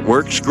 it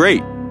works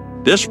great.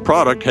 This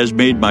product has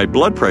made my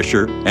blood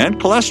pressure and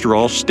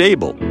cholesterol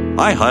stable.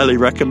 I highly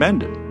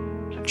recommend it.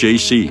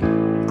 JC,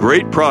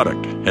 great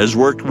product, has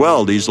worked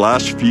well these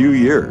last few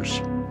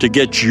years. To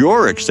get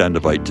your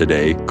Extendivite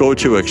today, go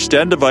to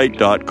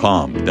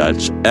extendivite.com.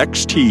 That's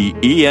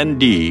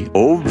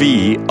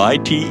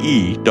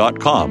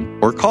XTENDOVITE.com,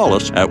 or call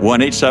us at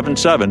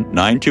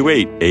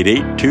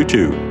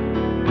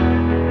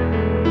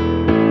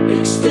 1-877-928-8822.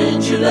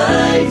 Extend your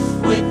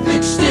life with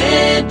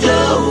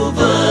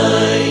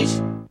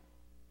Extendovite.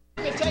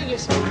 Let me tell you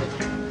something.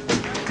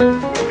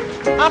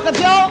 Uncle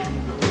Joe,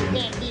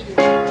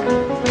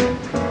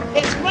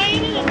 it's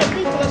raining and the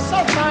people are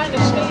so trying to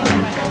stand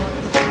around.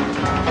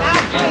 And how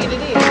great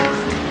it is.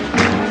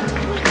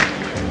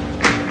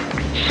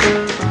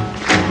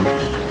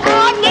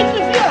 Oh, it makes me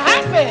feel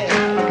happy.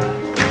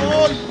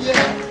 Oh,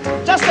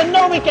 yeah. Just to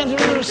know we can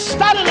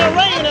stand in the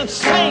rain and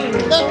sing.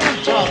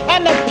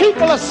 And the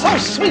people are so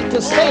sweet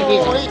to stay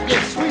here. Oh, it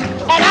gets sweet.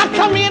 And I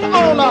come in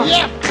on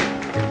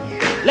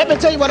let me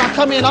tell you what I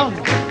come in on.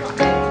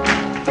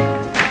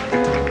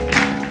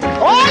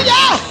 Oh,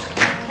 yeah!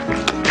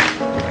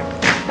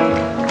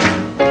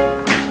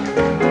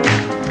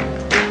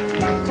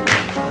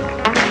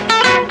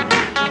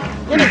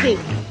 Anything.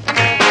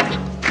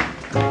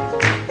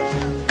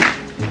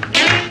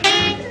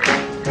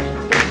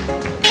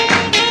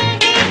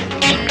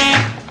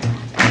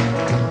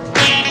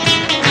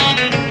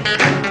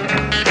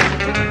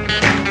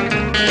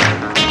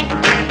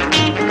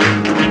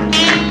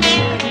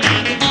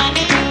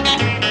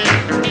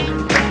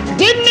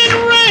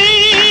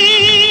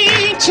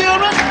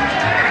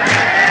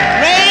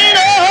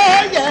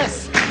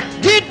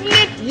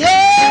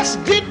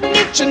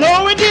 You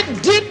know it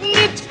didn't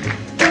it?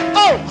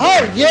 Oh,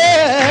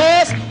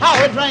 yes, how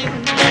it rained.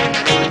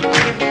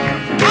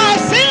 I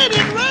said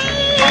it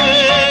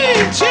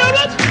rained,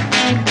 children.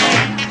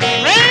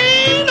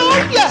 Rain,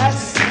 oh,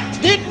 yes,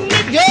 didn't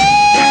it?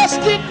 Yes,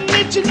 didn't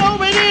it? You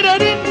know it did, or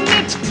didn't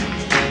it?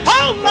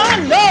 Oh, my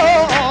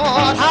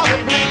Lord, how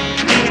it rained.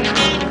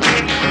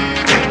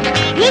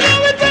 You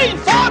know it rained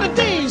 40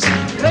 days,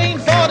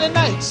 rained 40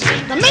 nights.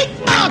 Now make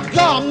my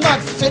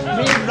garment fit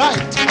me right.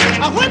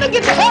 And when I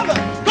get to heaven,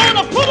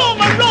 gonna put on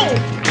my robe,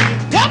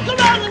 walk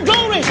around in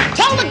glory,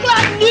 tell the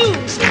glad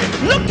news.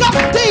 Look up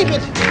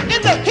David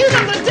in the heat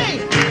of the day,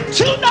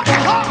 tune up a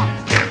harp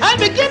and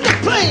begin to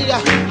play.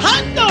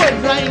 I know it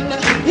rained,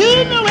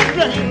 you know it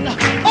rained.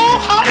 Oh,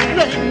 how it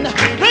rained,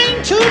 rain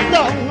too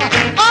long,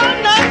 all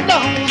night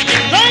long.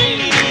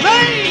 Rain,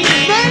 rain,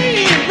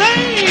 rain,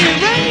 rain,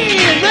 rain,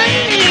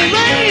 rain,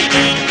 rain.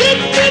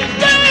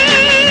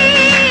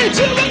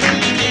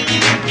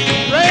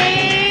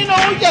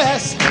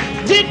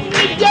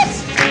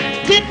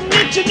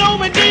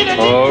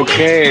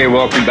 Okay,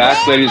 welcome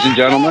back, ladies and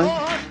gentlemen.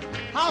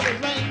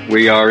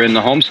 We are in the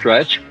home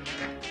stretch.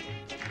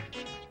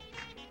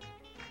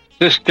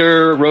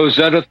 Sister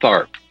Rosetta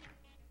Tharpe.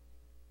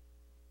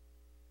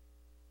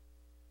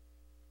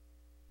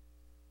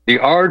 The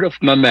Art of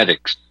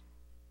Memetics,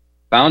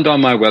 found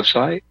on my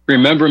website.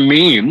 Remember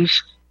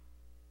memes?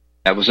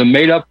 That was a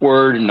made-up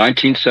word in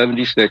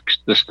 1976,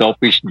 The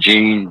Selfish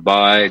Gene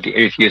by the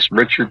atheist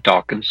Richard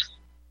Dawkins.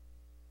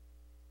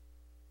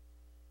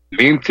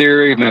 Meme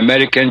theory,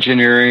 memetic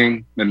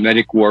engineering,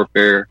 memetic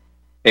warfare,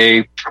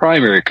 a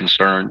primary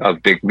concern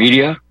of big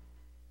media,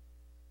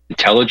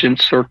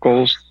 intelligence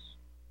circles,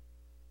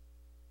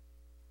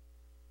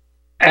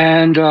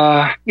 and,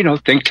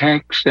 think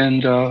tanks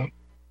and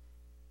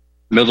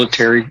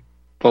military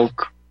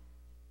folk.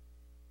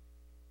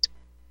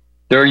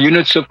 They're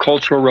units of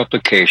cultural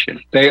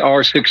replication. They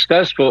are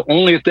successful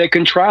only if they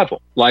can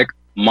travel, like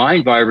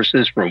mind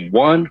viruses, from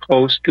one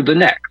host to the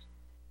next,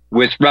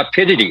 with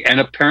rapidity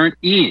and apparent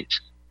ease.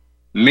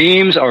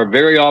 Memes are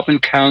very often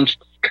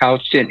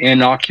couched in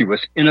innocuous,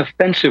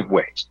 inoffensive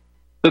ways,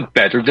 the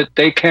better that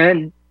they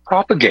can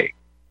propagate,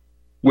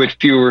 with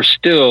fewer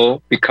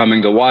still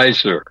becoming the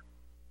wiser.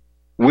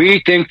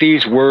 We think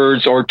these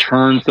words or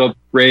turns of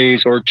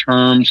phrase or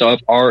terms of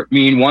art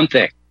mean one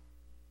thing.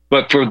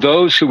 But for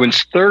those who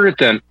inserted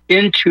them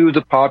into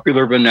the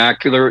popular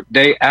vernacular,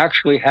 they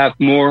actually have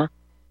more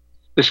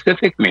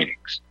specific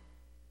meanings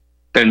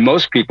than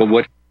most people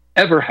would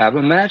ever have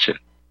imagined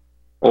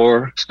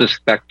or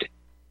suspected.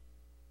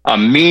 A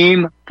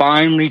meme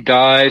finally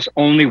dies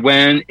only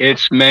when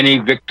its many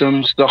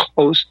victims, the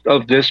host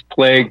of this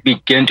plague,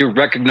 begin to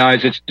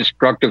recognize its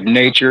destructive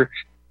nature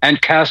and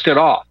cast it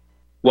off,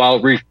 while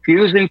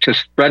refusing to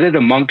spread it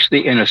amongst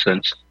the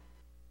innocents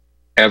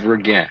ever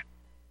again.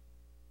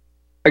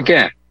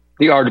 Again,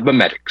 the art of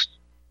memetics.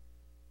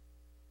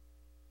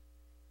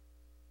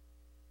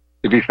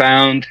 To be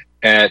found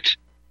at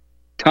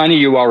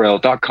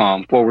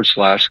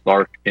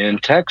tinyurl.com/Clark in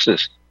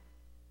Texas.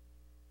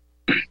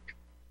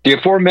 The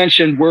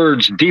aforementioned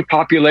words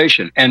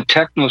depopulation and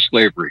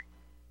techno-slavery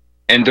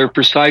and their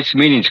precise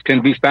meanings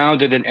can be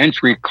found at an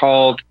entry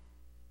called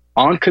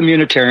On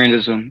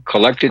Communitarianism,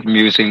 Collected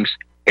Musings,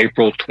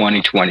 April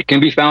 2020. Can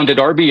be found at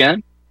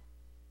RBN,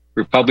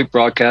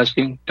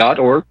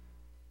 republicbroadcasting.org,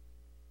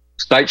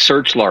 site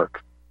search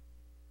Lark.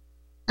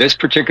 This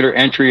particular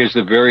entry is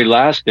the very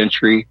last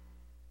entry,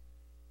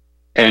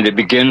 and it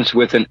begins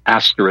with an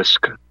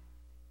asterisk.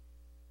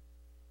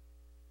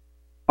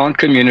 On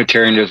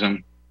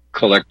Communitarianism,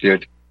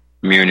 Collected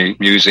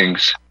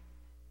Musings.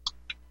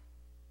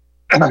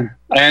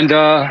 And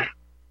are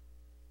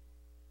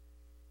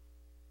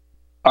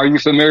you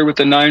familiar with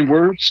the 9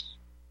 words?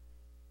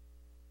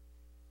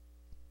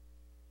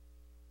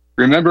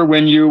 Remember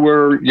when you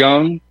were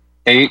young,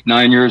 8,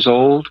 9 years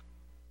old?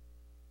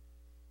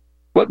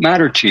 What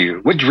mattered to you?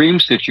 What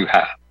dreams did you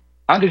have?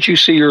 How did you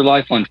see your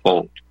life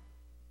unfold?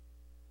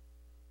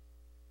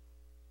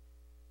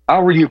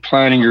 How were you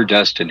planning your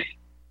destiny?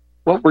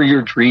 What were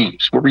your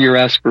dreams? What were your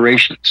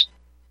aspirations?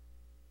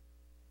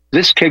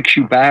 This takes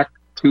you back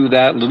to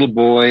that little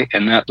boy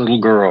and that little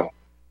girl.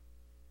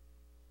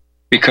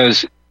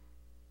 Because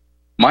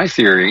my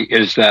theory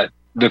is that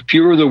the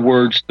fewer the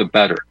words, the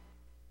better,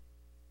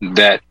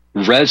 that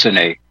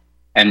resonate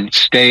and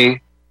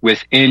stay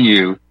within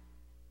you,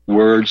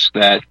 words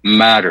that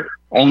matter.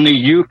 Only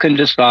you can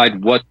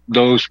decide what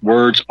those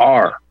words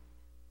are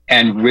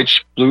and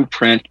which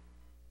blueprint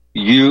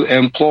you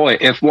employ,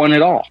 if one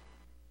at all.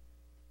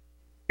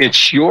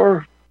 It's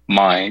your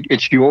mind,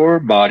 it's your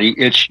body,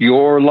 it's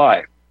your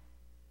life.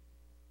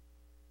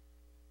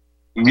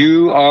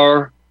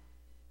 You're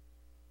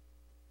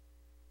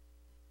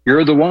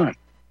the one.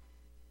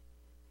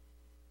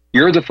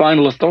 You're the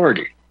final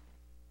authority.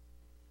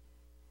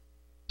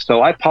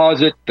 So I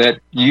posit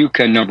that you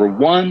can, number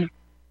one,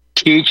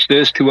 teach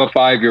this to a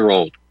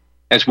 5-year-old,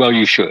 as well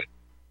you should.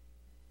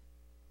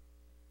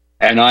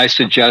 And I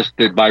suggest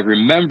that by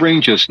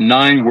remembering just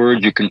 9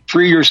 words, you can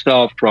free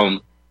yourself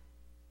from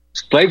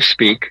slave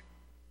speak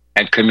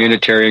and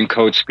communitarian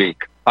code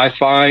speak.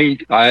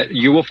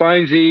 You will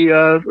find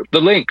the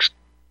links,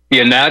 the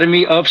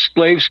anatomy of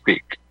slave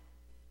speak,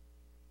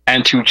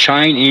 and to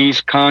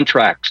Chinese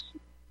contracts.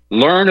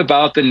 Learn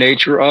about the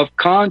nature of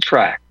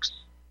contracts.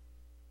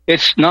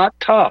 It's not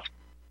tough.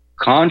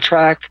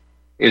 Contract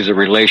is a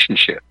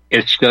relationship.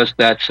 It's just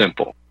that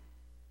simple.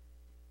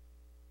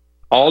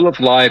 All of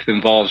life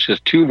involves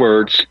just 2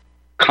 words,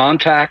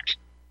 contact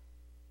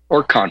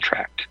or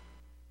contract.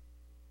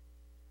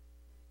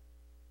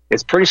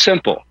 It's pretty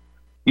simple.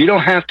 You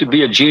don't have to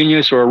be a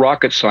genius or a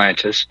rocket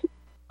scientist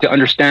to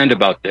understand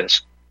about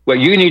this. What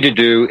you need to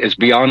do is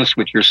be honest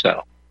with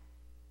yourself.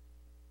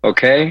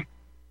 Okay?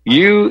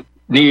 You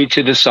need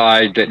to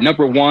decide that,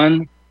 number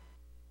one,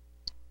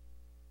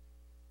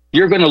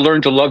 you're going to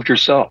learn to love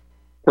yourself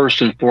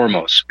first and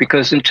foremost,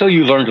 because until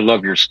you learn to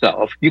love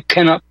yourself, you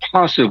cannot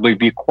possibly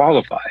be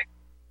qualified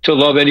to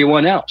love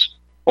anyone else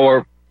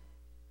or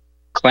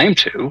claim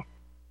to.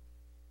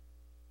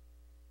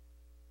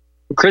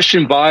 The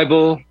Christian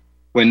Bible,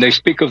 when they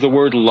speak of the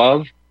word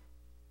love,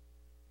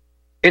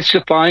 It's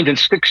defined in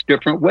 6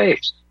 different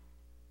ways.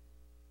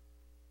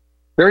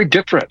 Very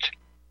different.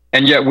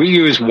 And yet we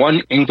use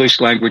one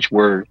English language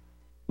word,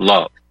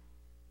 love.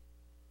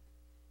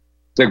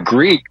 The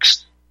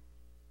Greeks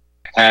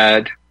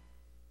had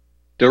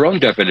their own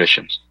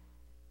definitions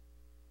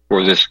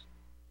for this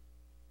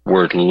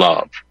word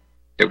love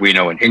that we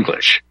know in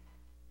English.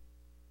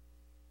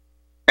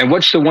 And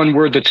what's the one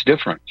word that's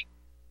different?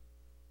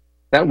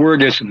 That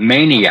word is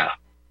mania.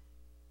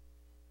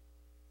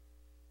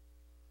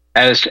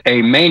 As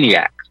a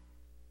maniac.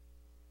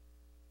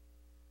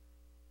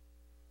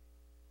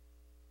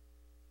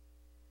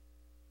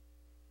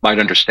 Might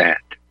understand.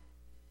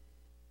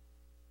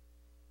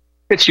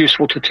 It's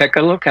useful to take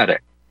a look at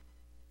it.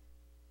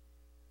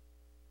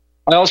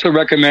 I also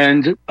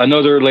recommend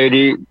another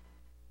lady.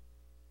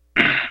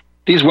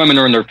 These women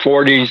are in their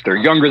 40s. They're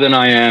younger than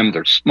I am.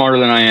 They're smarter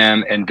than I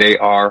am. And they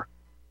are,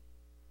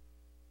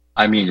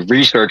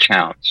 research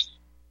hounds.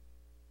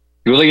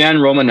 Julianne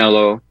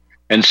Romanello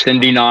and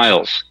Cindy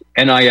Niles,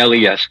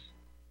 Niles.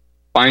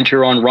 Find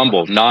her on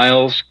Rumble,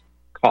 Niles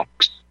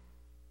Cox.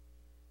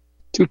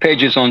 2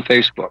 pages on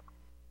Facebook.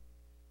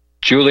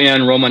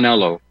 Julianne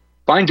Romanello.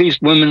 Find these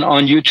women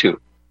on YouTube.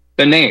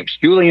 The names,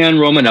 Julianne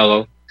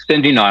Romanello,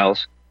 Cindy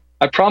Niles.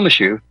 I promise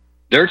you,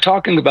 they're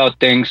talking about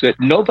things that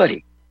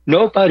nobody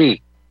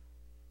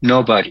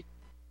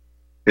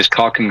is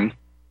talking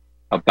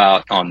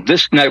about on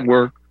this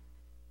network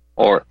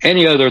or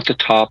any other at the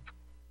top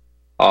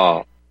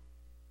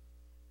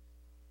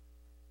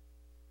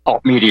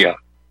media,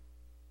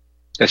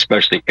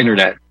 especially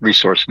internet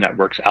resource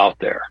networks out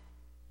there.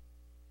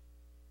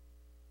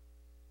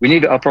 We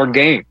need to up our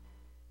game.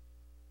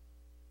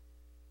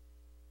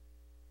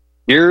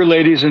 Here,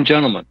 ladies and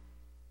gentlemen,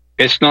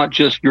 it's not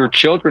just your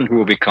children who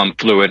will become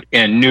fluent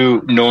in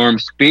new norm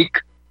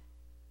speak.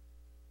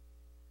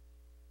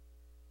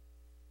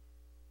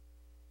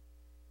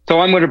 So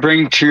I'm going to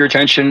bring to your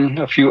attention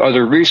a few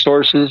other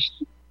resources.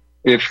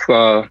 If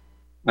I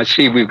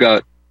see we've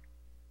got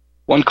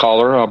one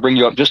caller, I'll bring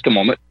you up just a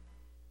moment.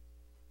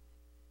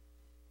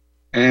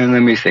 And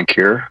let me think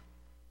here.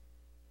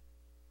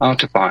 How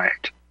to find.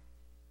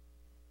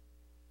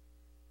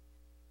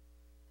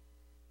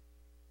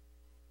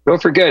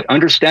 Don't forget,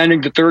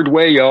 Understanding the Third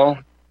Way, y'all.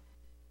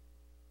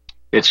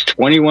 It's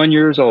 21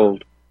 years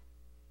old.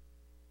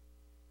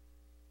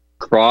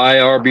 Cry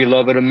Our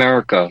Beloved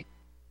America,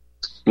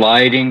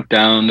 sliding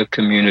down the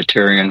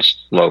communitarian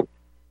slope.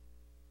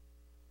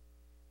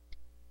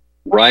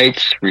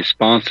 Rights,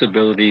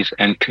 responsibilities,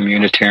 and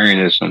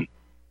communitarianism.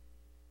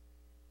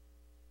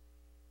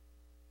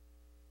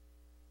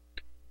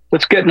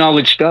 Let's get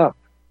knowledged up.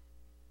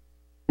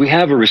 We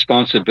have a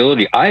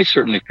responsibility. I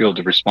certainly feel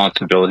the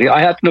responsibility.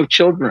 I have no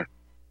children.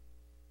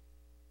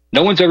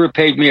 No one's ever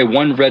paid me a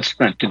 1 red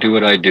cent to do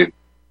what I do.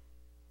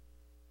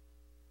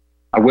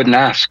 I wouldn't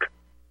ask.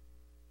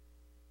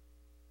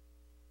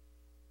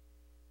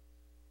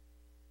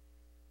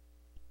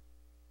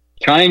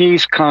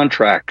 Chinese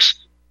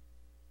contracts.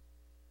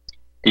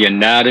 The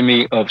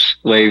anatomy of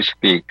slave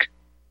speak.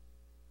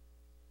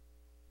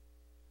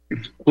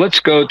 Let's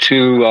go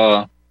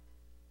to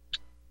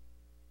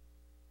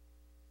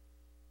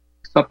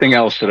something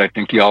else that I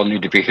think y'all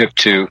need to be hip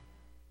to.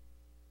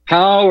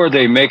 How are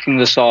they making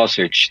the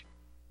sausage?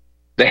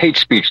 The hate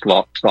speech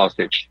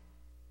sausage.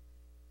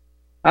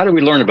 How do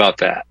we learn about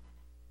that?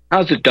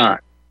 How's it done?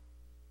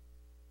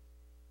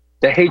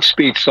 The hate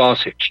speech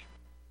sausage.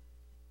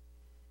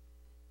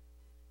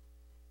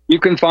 You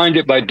can find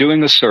it by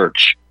doing a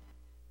search.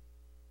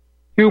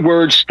 2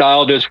 words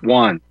styled as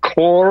one.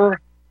 Core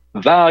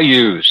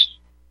values.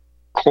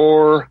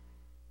 Core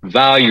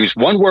values.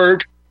 1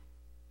 word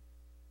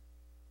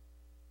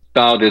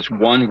styled as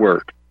 1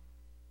 word.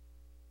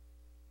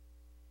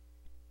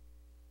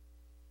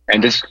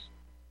 And it's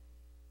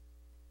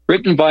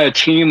written by a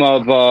team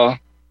of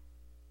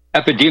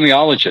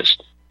epidemiologists,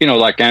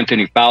 like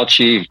Anthony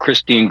Fauci and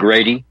Christine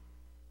Grady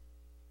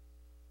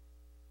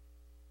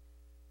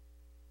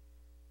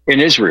in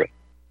Israel.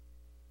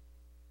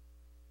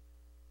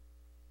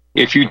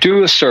 If you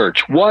do a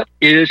search, what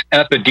is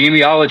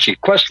epidemiology?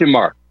 Question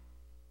mark.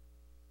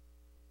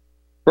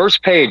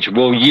 First page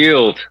will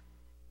yield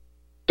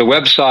the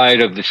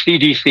website of the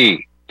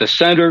CDC, the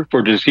Center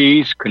for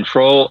Disease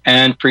Control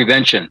and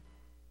Prevention.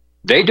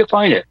 They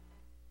define it.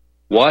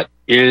 What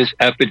is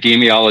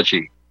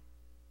epidemiology?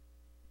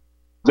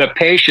 The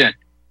patient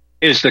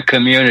is the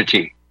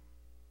community.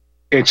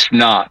 It's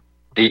not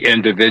the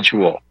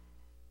individual.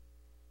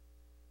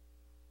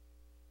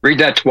 Read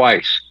that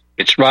twice.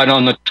 It's right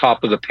on the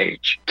top of the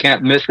page.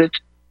 Can't miss it.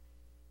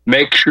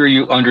 Make sure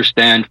you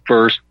understand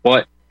first,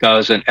 what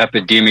does an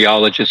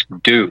epidemiologist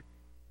do?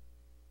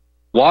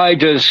 Why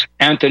does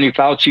Anthony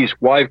Fauci's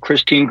wife,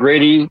 Christine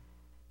Grady,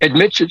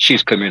 admit that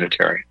she's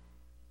communitarian?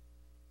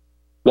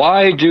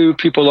 Why do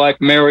people like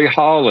Mary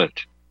Holland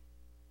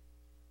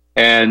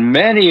and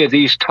many of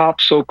these top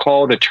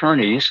so-called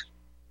attorneys,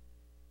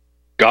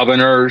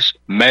 governors,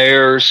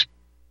 mayors,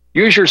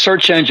 use your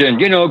search engine?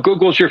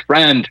 Google's your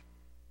friend.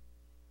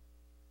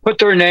 Put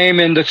their name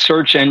in the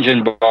search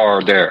engine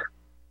bar there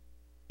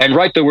and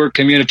write the word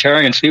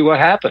communitarian, see what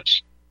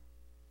happens.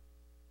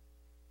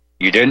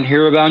 You didn't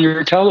hear about it on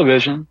your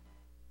television.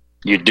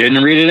 You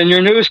didn't read it in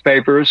your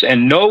newspapers,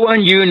 and no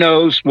one you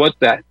knows what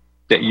that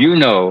you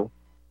know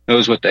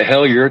knows what the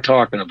hell you're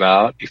talking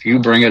about if you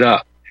bring it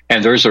up.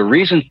 And there's a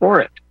reason for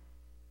it.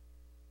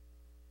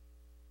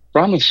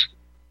 Promise.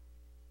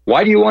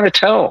 Why do you want to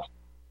tell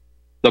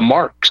the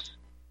marks,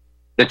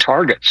 the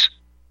targets,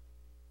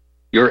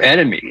 your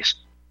enemies,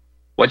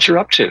 what you're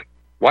up to?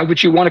 Why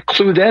would you want to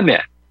clue them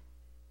in?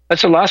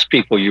 That's the last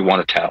people you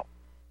want to tell.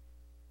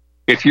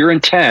 If your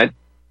intent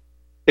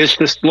is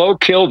to slow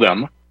kill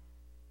them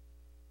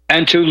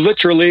and to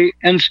literally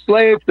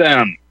enslave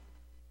them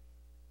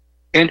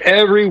in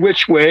every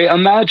which way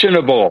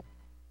imaginable.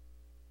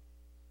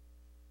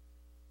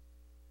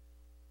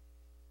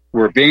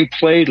 We're being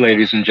played,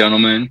 ladies and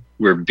gentlemen.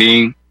 We're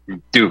being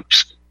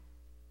duped.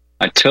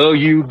 Until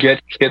you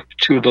get hip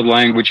to the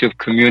language of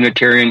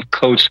communitarian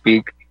code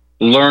speak,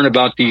 learn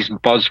about these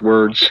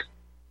buzzwords,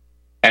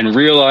 and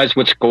realize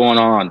what's going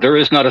on. There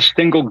is not a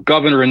single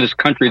governor in this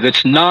country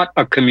that's not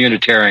a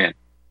communitarian.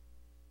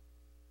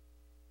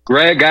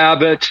 Greg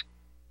Abbott,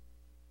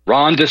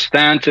 Ron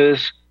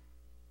DeSantis,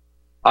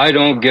 I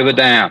don't give a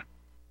damn.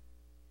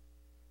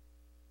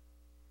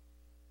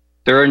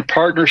 They're in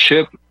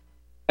partnership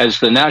as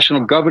the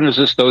National Governors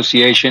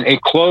Association, a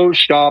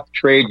closed-shop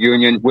trade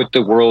union with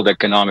the World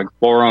Economic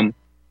Forum.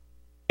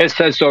 It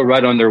says so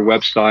right on their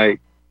website,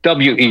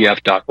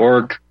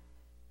 wef.org.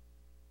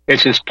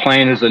 It's as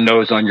plain as the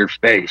nose on your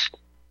face.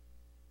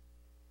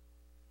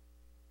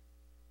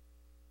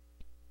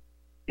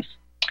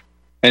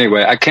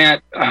 Anyway, I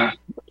can't,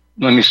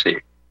 let me see.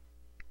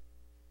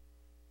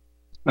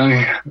 Let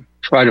me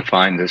try to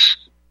find this.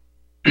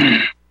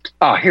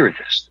 Here it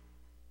is.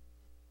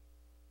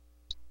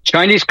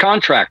 Chinese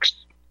contracts.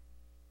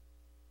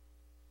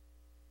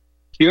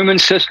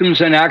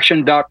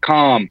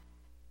 HumanSystemsInAction.com.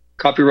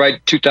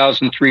 Copyright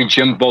 2003,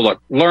 Jim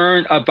Bullock.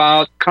 Learn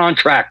about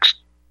contracts.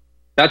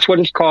 That's what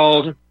it's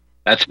called.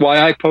 That's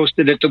why I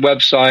posted it to the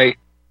website.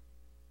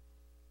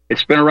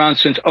 It's been around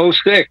since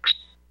 2006.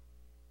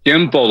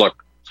 Jim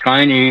Bullock,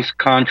 Chinese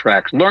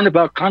contracts. Learn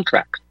about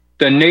contracts,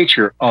 the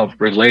nature of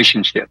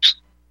relationships.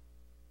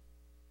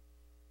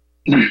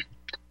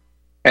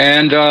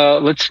 And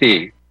let's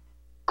see.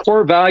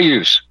 Core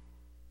values.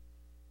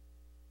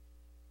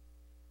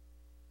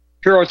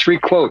 Here are 3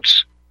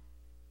 quotes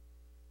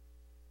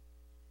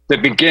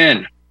that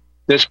begin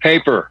this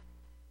paper.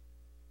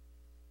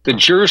 The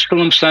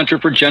Jerusalem Center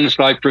for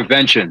Genocide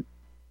Prevention,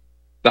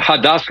 the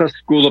Hadassah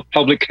School of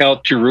Public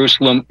Health,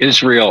 Jerusalem,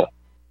 Israel.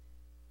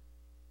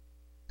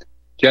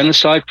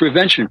 Genocide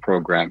Prevention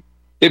Program.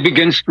 It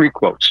begins 3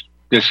 quotes.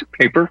 This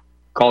paper,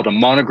 called a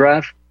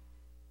monograph,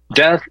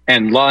 Death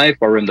and Life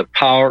Are in the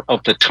Power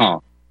of the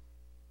Tongue.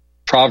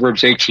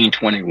 Proverbs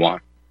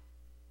 18:21.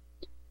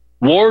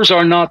 Wars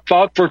are not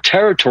fought for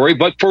territory,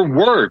 but for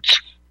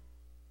words.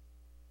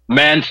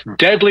 Man's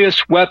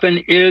deadliest weapon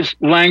is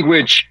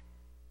language.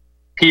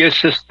 He is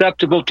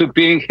susceptible to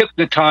being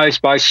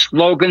hypnotized by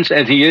slogans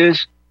as he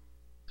is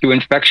to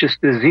infectious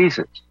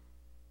diseases.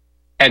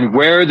 And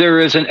where there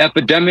is an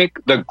epidemic,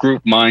 the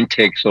group mind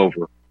takes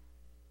over.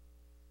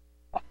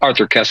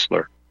 Arthur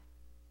Kessler,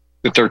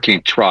 The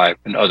 13th Tribe,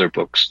 and other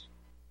books.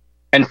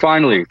 And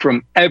finally,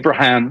 from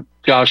Abraham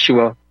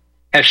Joshua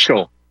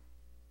Heschel,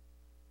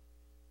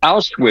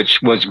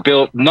 Auschwitz was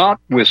built not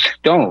with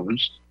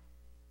stones,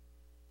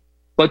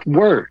 but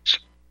words.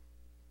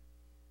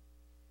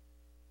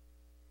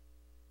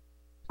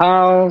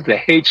 How the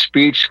hate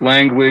speech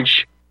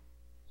language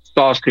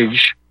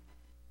sausage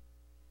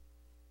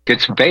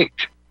gets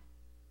baked.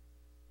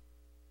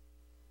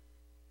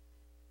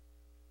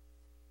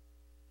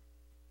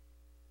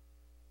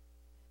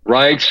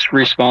 Rights,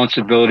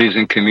 responsibilities,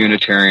 and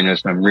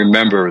communitarianism.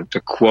 Remember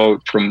the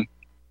quote from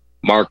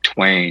Mark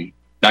Twain,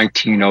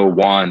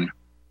 1901.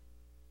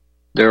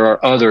 There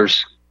are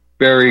others,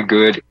 very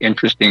good,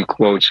 interesting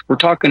quotes. We're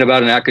talking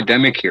about an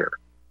academic here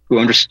who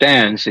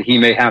understands that he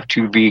may have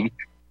to be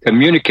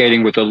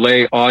communicating with a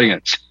lay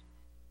audience.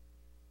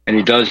 And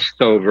he does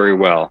so very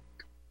well.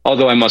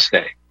 Although I must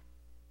say,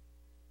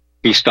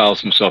 he styles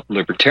himself a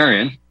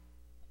libertarian.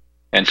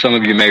 And some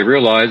of you may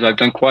realize I've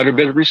done quite a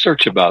bit of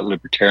research about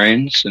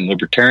libertarians and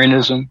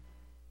libertarianism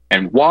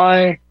and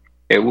why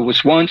it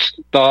was once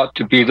thought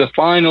to be the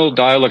final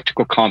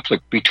dialectical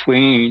conflict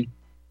between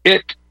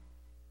it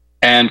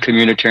and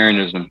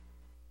communitarianism.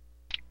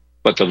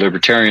 But the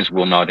libertarians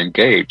will not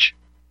engage.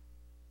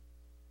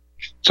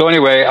 So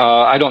anyway,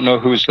 I don't know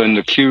who's in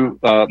the queue.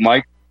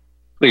 Mike,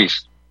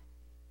 please.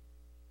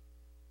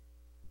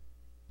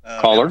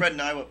 Caller. Fred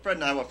in Iowa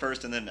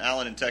first, and then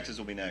Alan in Texas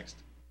will be next.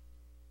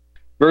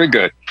 Very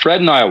good.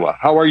 Fred in Iowa.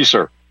 How are you,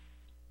 sir?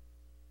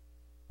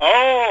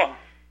 Oh,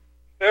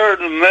 they're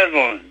in the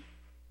middle.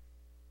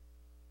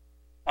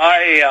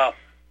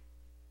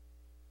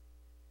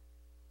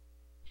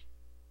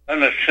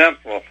 Going to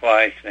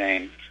simplify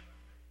things.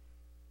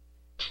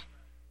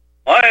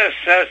 My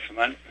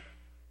assessment,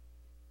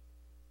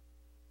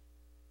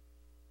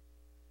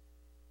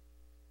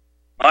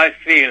 my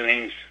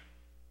feelings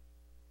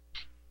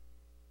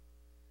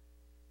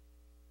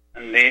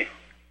and the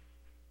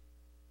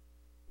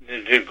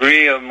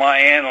degree of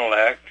my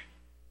intellect,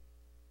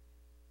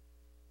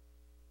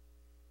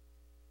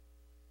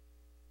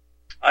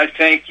 I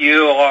think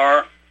you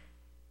are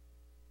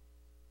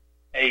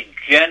a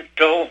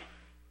gentle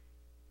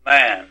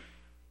man.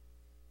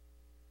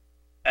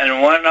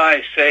 And when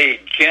I say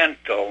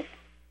gentle,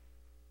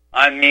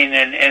 I mean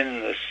it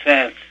in the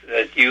sense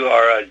that you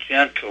are a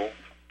gentle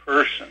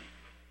person.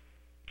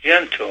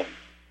 Gentle.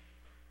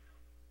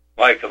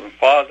 Like a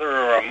father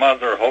or a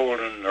mother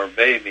holding their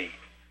baby.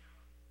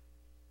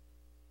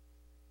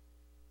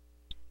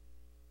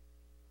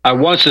 I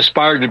once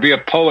aspired to be a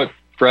poet,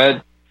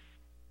 Fred.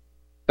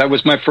 That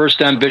was my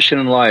first ambition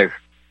in life.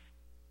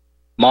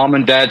 Mom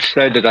and Dad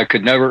said that I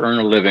could never earn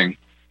a living.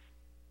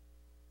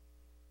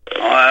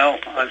 Well,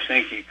 I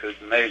think you could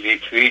maybe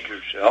feed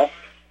yourself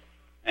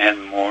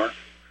and more.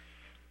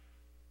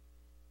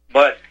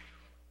 But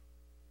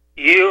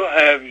you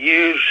have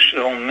used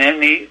so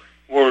many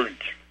words.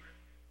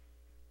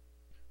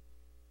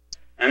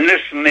 And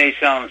this may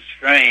sound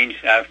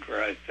strange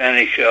after I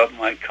finish up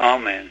my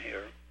comment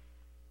here,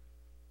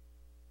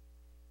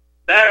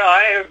 that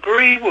I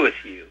agree with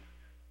you.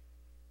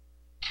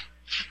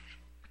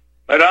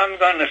 But I'm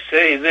going to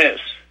say this,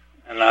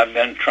 and I've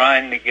been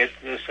trying to get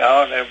this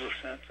out ever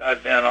since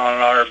I've been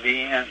on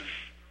RBN,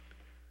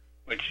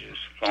 which is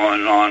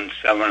going on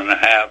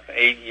 7.5,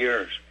 8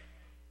 years.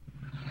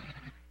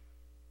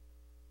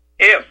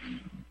 If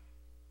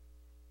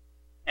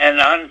and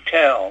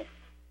until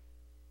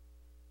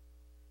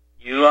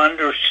you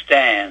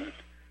understand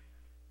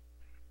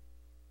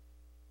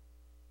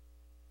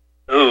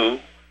who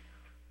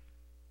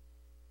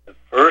the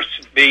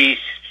first beast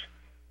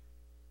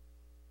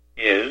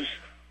is,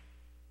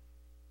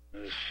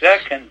 the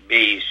second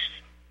beast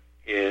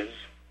is,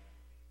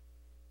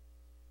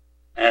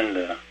 and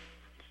the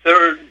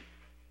third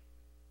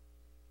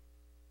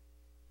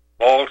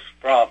false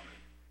prophet.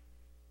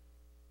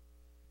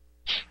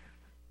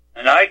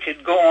 And I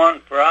could go on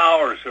for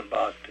hours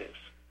about this.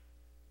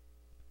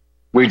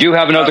 We do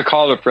have another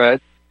caller, Fred.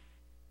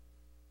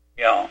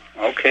 Yeah,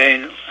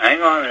 okay.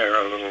 Hang on there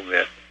a little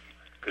bit,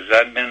 because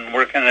I've been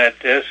working at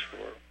this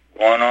for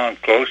going on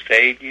close to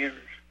 8 years.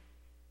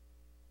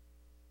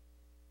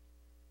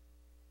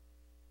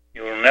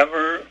 You'll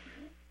never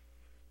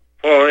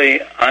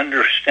fully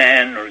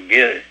understand or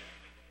get it.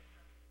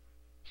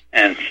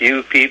 And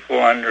few people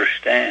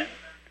understand.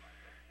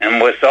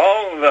 And with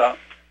all the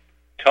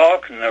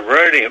talk and the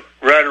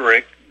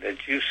rhetoric that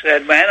you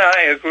said, man,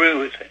 I agree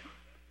with it.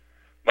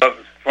 But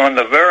from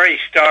the very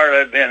start,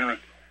 I've been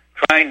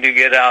trying to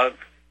get out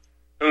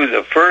who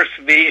the first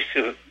beast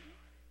of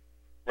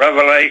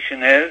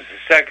Revelation is,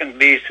 the second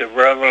beast of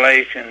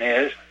Revelation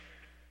is,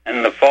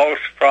 and the false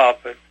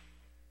prophet,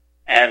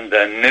 and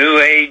the New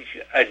Age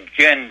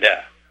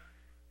agenda.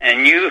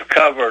 And you've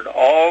covered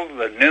all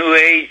the New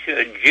Age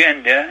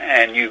agenda,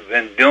 and you've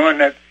been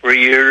doing it for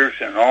years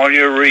in all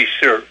your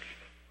research.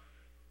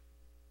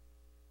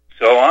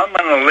 So I'm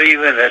going to leave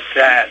it at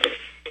that.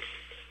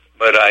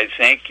 But I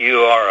think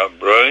you are a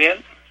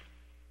brilliant,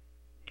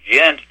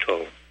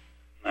 gentle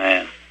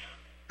man.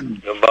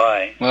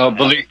 Goodbye. Well,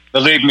 believe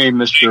me,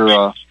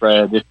 Mr.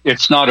 Fred,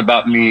 it's not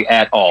about me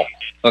at all,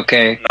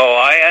 okay? No,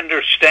 I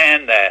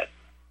understand that.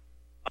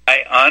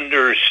 I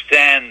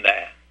understand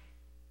that.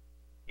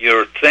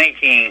 You're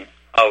thinking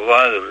of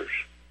others.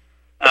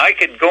 I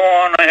could go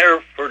on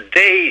here for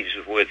days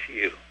with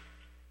you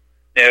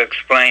to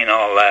explain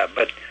all that,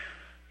 but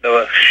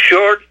the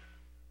short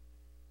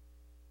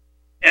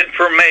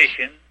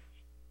information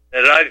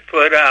that I've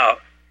put out,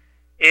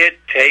 it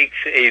takes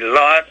a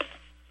lot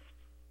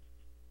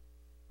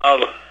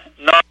of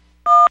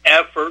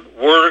effort,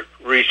 work,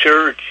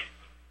 research,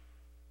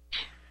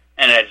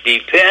 and it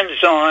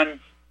depends on,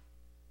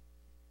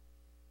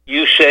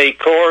 you say,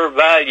 core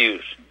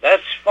values.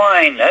 That's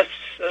fine. That's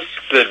a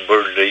good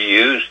word to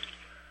use.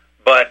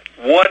 But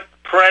what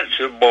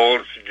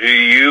principles do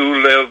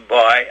you live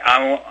by?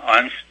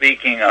 I'm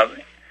speaking of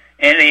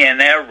any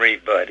and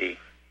everybody.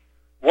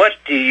 What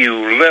do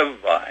you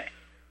live by?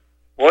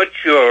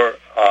 What's your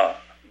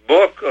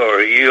book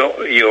or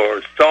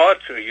your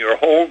thoughts or your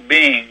whole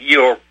being,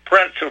 your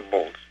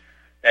principles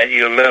that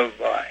you live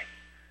by?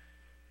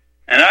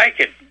 And I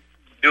could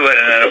do it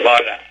in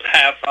about a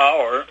half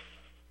hour,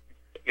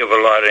 give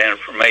a lot of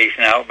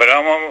information out, but I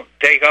won't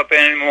take up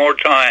any more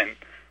time.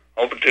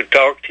 Hope to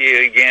talk to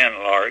you again,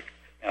 Lark.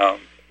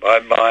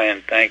 Bye-bye,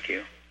 and thank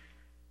you.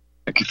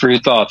 Thank you for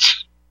your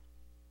thoughts.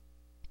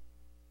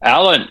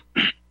 Alan,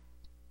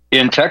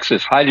 in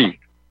Texas, Heidi.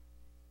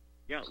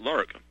 Yeah,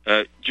 Lark,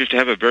 just to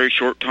have a very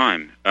short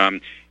time.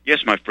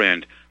 Yes, my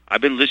friend,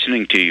 I've been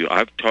listening to you.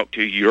 I've talked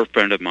to you. You're a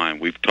friend of mine.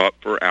 We've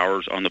talked for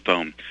hours on the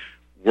phone.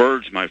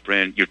 Words, my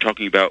friend, you're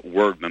talking about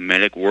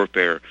mimetic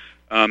warfare.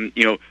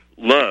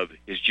 Love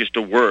is just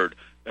a word.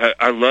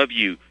 I love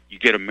you. You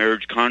get a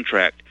marriage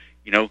contract.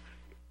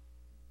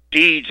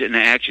 Deeds and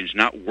actions,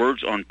 not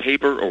words on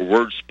paper or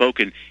words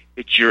spoken.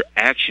 It's your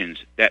actions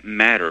that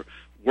matter.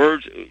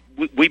 Words,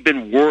 we've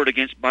been warred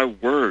against by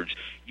words.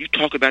 You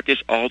talk about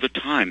this all the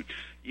time.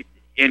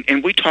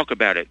 and we talk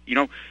about it.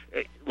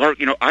 Lark,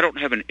 I don't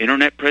have an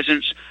internet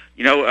presence.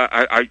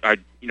 I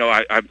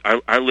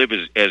live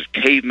as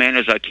caveman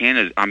as I can.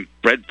 As I'm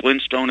Fred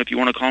Flintstone, if you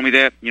want to call me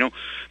that.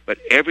 But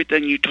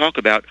everything you talk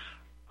about,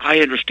 I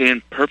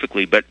understand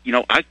perfectly. But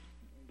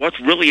what's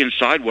really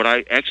inside, what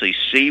I actually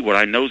see, what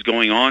I know is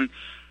going on,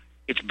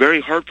 it's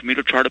very hard for me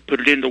to try to put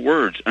it into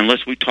words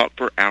unless we talk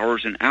for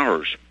hours and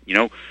hours.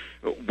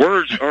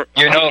 Words are.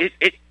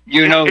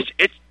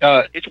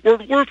 It's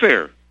word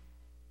warfare.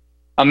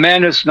 A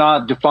man is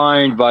not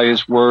defined by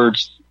his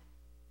words,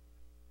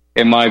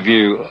 in my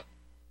view.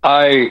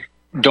 I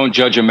don't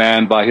judge a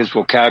man by his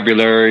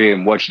vocabulary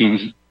and what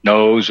he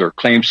knows or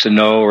claims to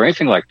know or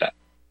anything like that.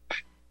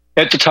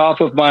 At the top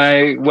of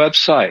my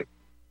website,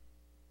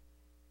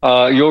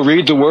 you'll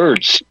read the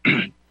words.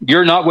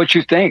 You're not what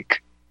you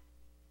think,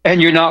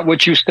 and you're not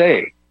what you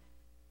say,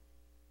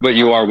 but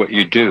you are what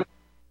you do.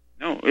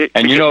 No,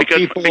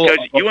 because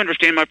you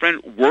understand, my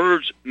friend,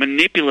 words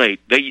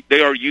manipulate.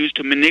 They are used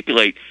to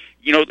manipulate.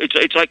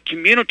 It's like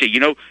community.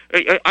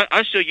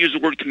 I still use the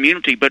word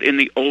community, but in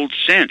the old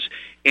sense.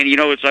 And,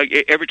 it's like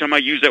every time I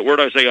use that word,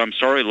 I say, I'm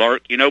sorry,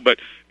 Lark, but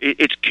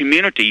it's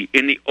community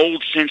in the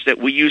old sense that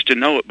we used to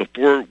know it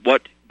before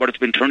what it's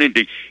been turned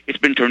into. It's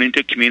been turned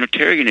into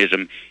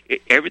communitarianism.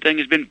 Everything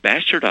has been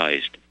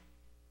bastardized.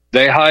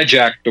 They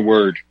hijacked the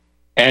word.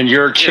 And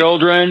your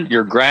children,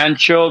 your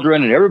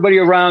grandchildren, and everybody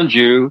around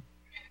you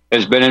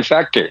has been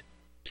infected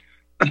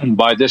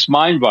by this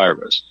mind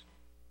virus.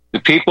 The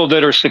people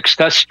that are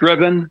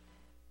success-driven,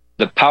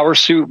 the power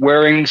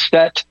suit-wearing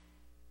set,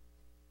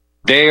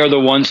 they are the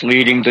ones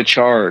leading the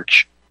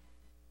charge.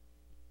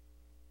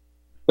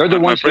 They're the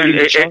ones leading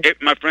the charge.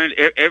 My friend,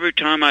 every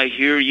time I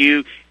hear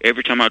you,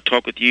 every time I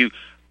talk with you,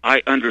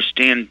 I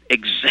understand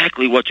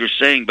exactly what you're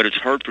saying, but it's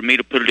hard for me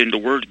to put it into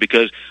words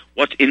because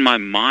what's in my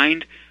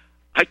mind,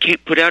 I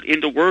can't put out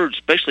into words,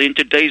 especially in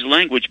today's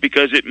language,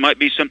 because it might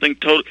be something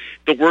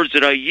the words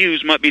that I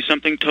use might be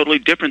something totally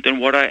different than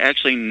what I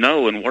actually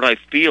know and what I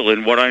feel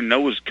and what I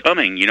know is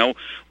coming,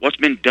 what's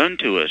been done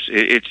to us.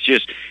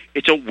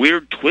 It's a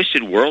weird,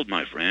 twisted world,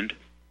 my friend.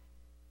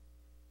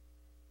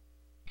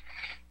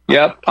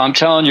 Yep, I'm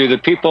telling you, the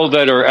people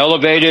that are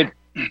elevated,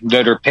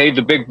 that are paid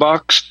the big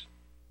bucks,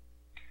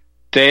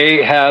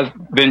 they have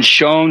been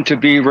shown to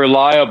be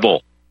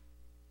reliable,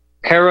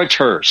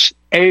 heritors,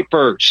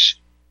 apers,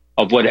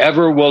 of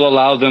whatever will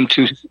allow them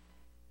to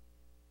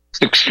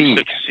succeed.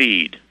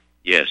 Succeed,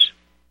 yes.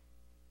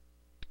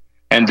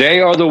 And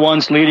they are the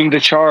ones leading the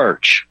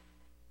charge.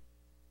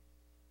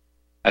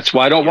 That's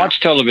why I don't watch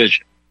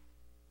television.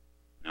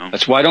 No.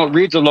 That's why I don't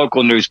read the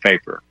local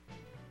newspaper.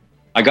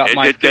 I got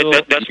my fill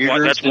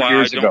that's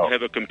why I don't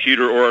have a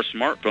computer or a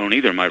smartphone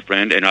either, my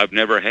friend, and I've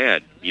never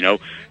had,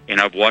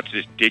 and I've watched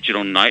this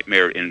digital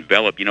nightmare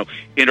envelop.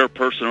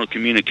 Interpersonal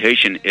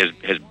communication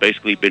has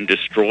basically been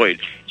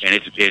destroyed, and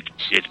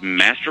it's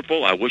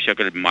masterful. I wish I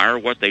could admire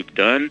what they've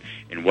done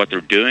and what they're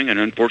doing, and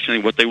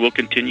unfortunately what they will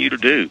continue to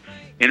do.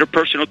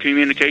 Interpersonal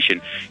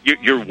communication.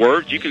 Your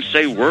words, you can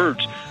say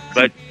words,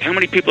 but how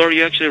many people are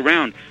you actually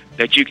around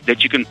that you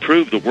can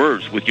prove the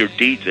words with your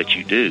deeds that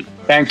you do?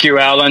 Thank you,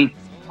 Alan.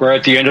 We're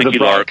at the end of the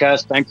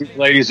broadcast. Thank you,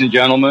 ladies and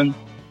gentlemen.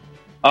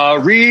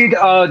 Read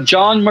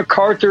John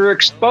MacArthur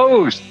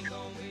Exposed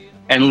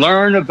and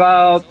learn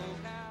about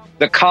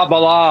the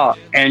Kabbalah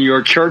and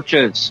your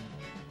churches.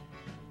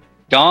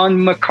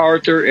 John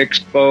MacArthur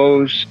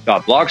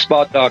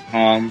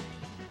Exposed.blogspot.com.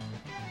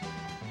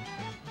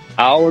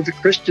 How are the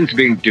Christians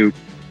being duped?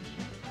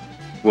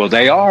 Well,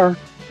 they are.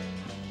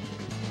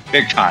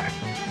 Big time.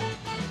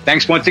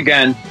 Thanks once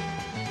again.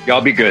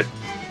 Y'all be good.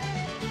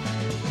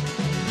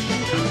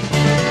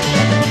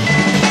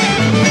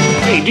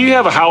 Hey, do you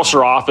have a house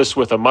or office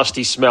with a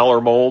musty smell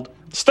or mold?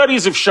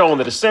 Studies have shown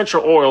that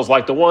essential oils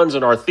like the ones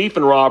in our Thief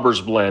and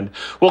Robbers blend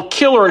will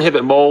kill or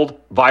inhibit mold,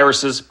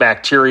 viruses,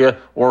 bacteria,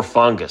 or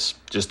fungus.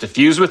 Just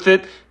diffuse with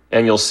it,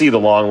 and you'll see the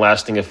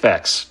long-lasting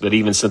effects that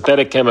even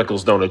synthetic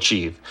chemicals don't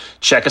achieve.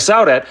 Check us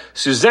out at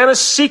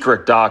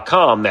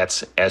SusannaSecret.com.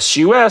 That's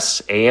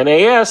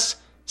SUSANAS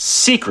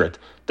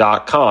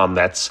Secret.com.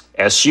 That's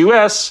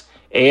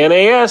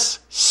SUSANAS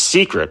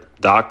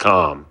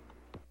Secret.com.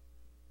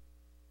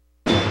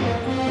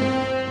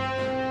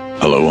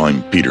 Hello,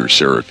 I'm Peter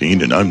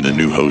Serafine, and I'm the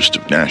new host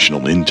of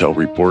National Intel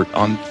Report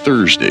on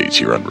Thursdays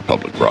here on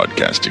Republic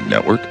Broadcasting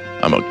Network.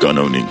 I'm a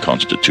gun-owning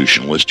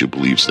constitutionalist who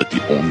believes that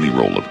the only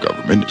role of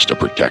government is to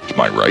protect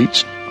my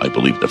rights. I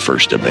believe the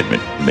First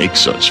Amendment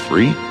makes us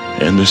free,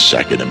 and the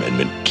Second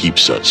Amendment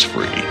keeps us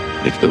free.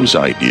 If those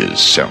ideas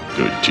sound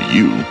good to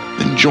you,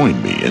 then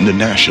join me in the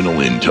National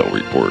Intel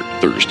Report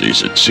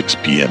Thursdays at 6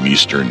 p.m.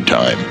 Eastern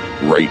Time,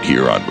 right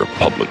here on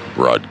Republic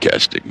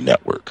Broadcasting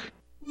Network.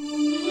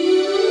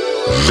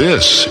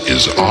 This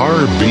is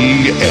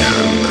RBN,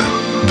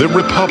 the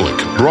Republic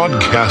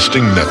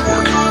Broadcasting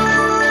Network.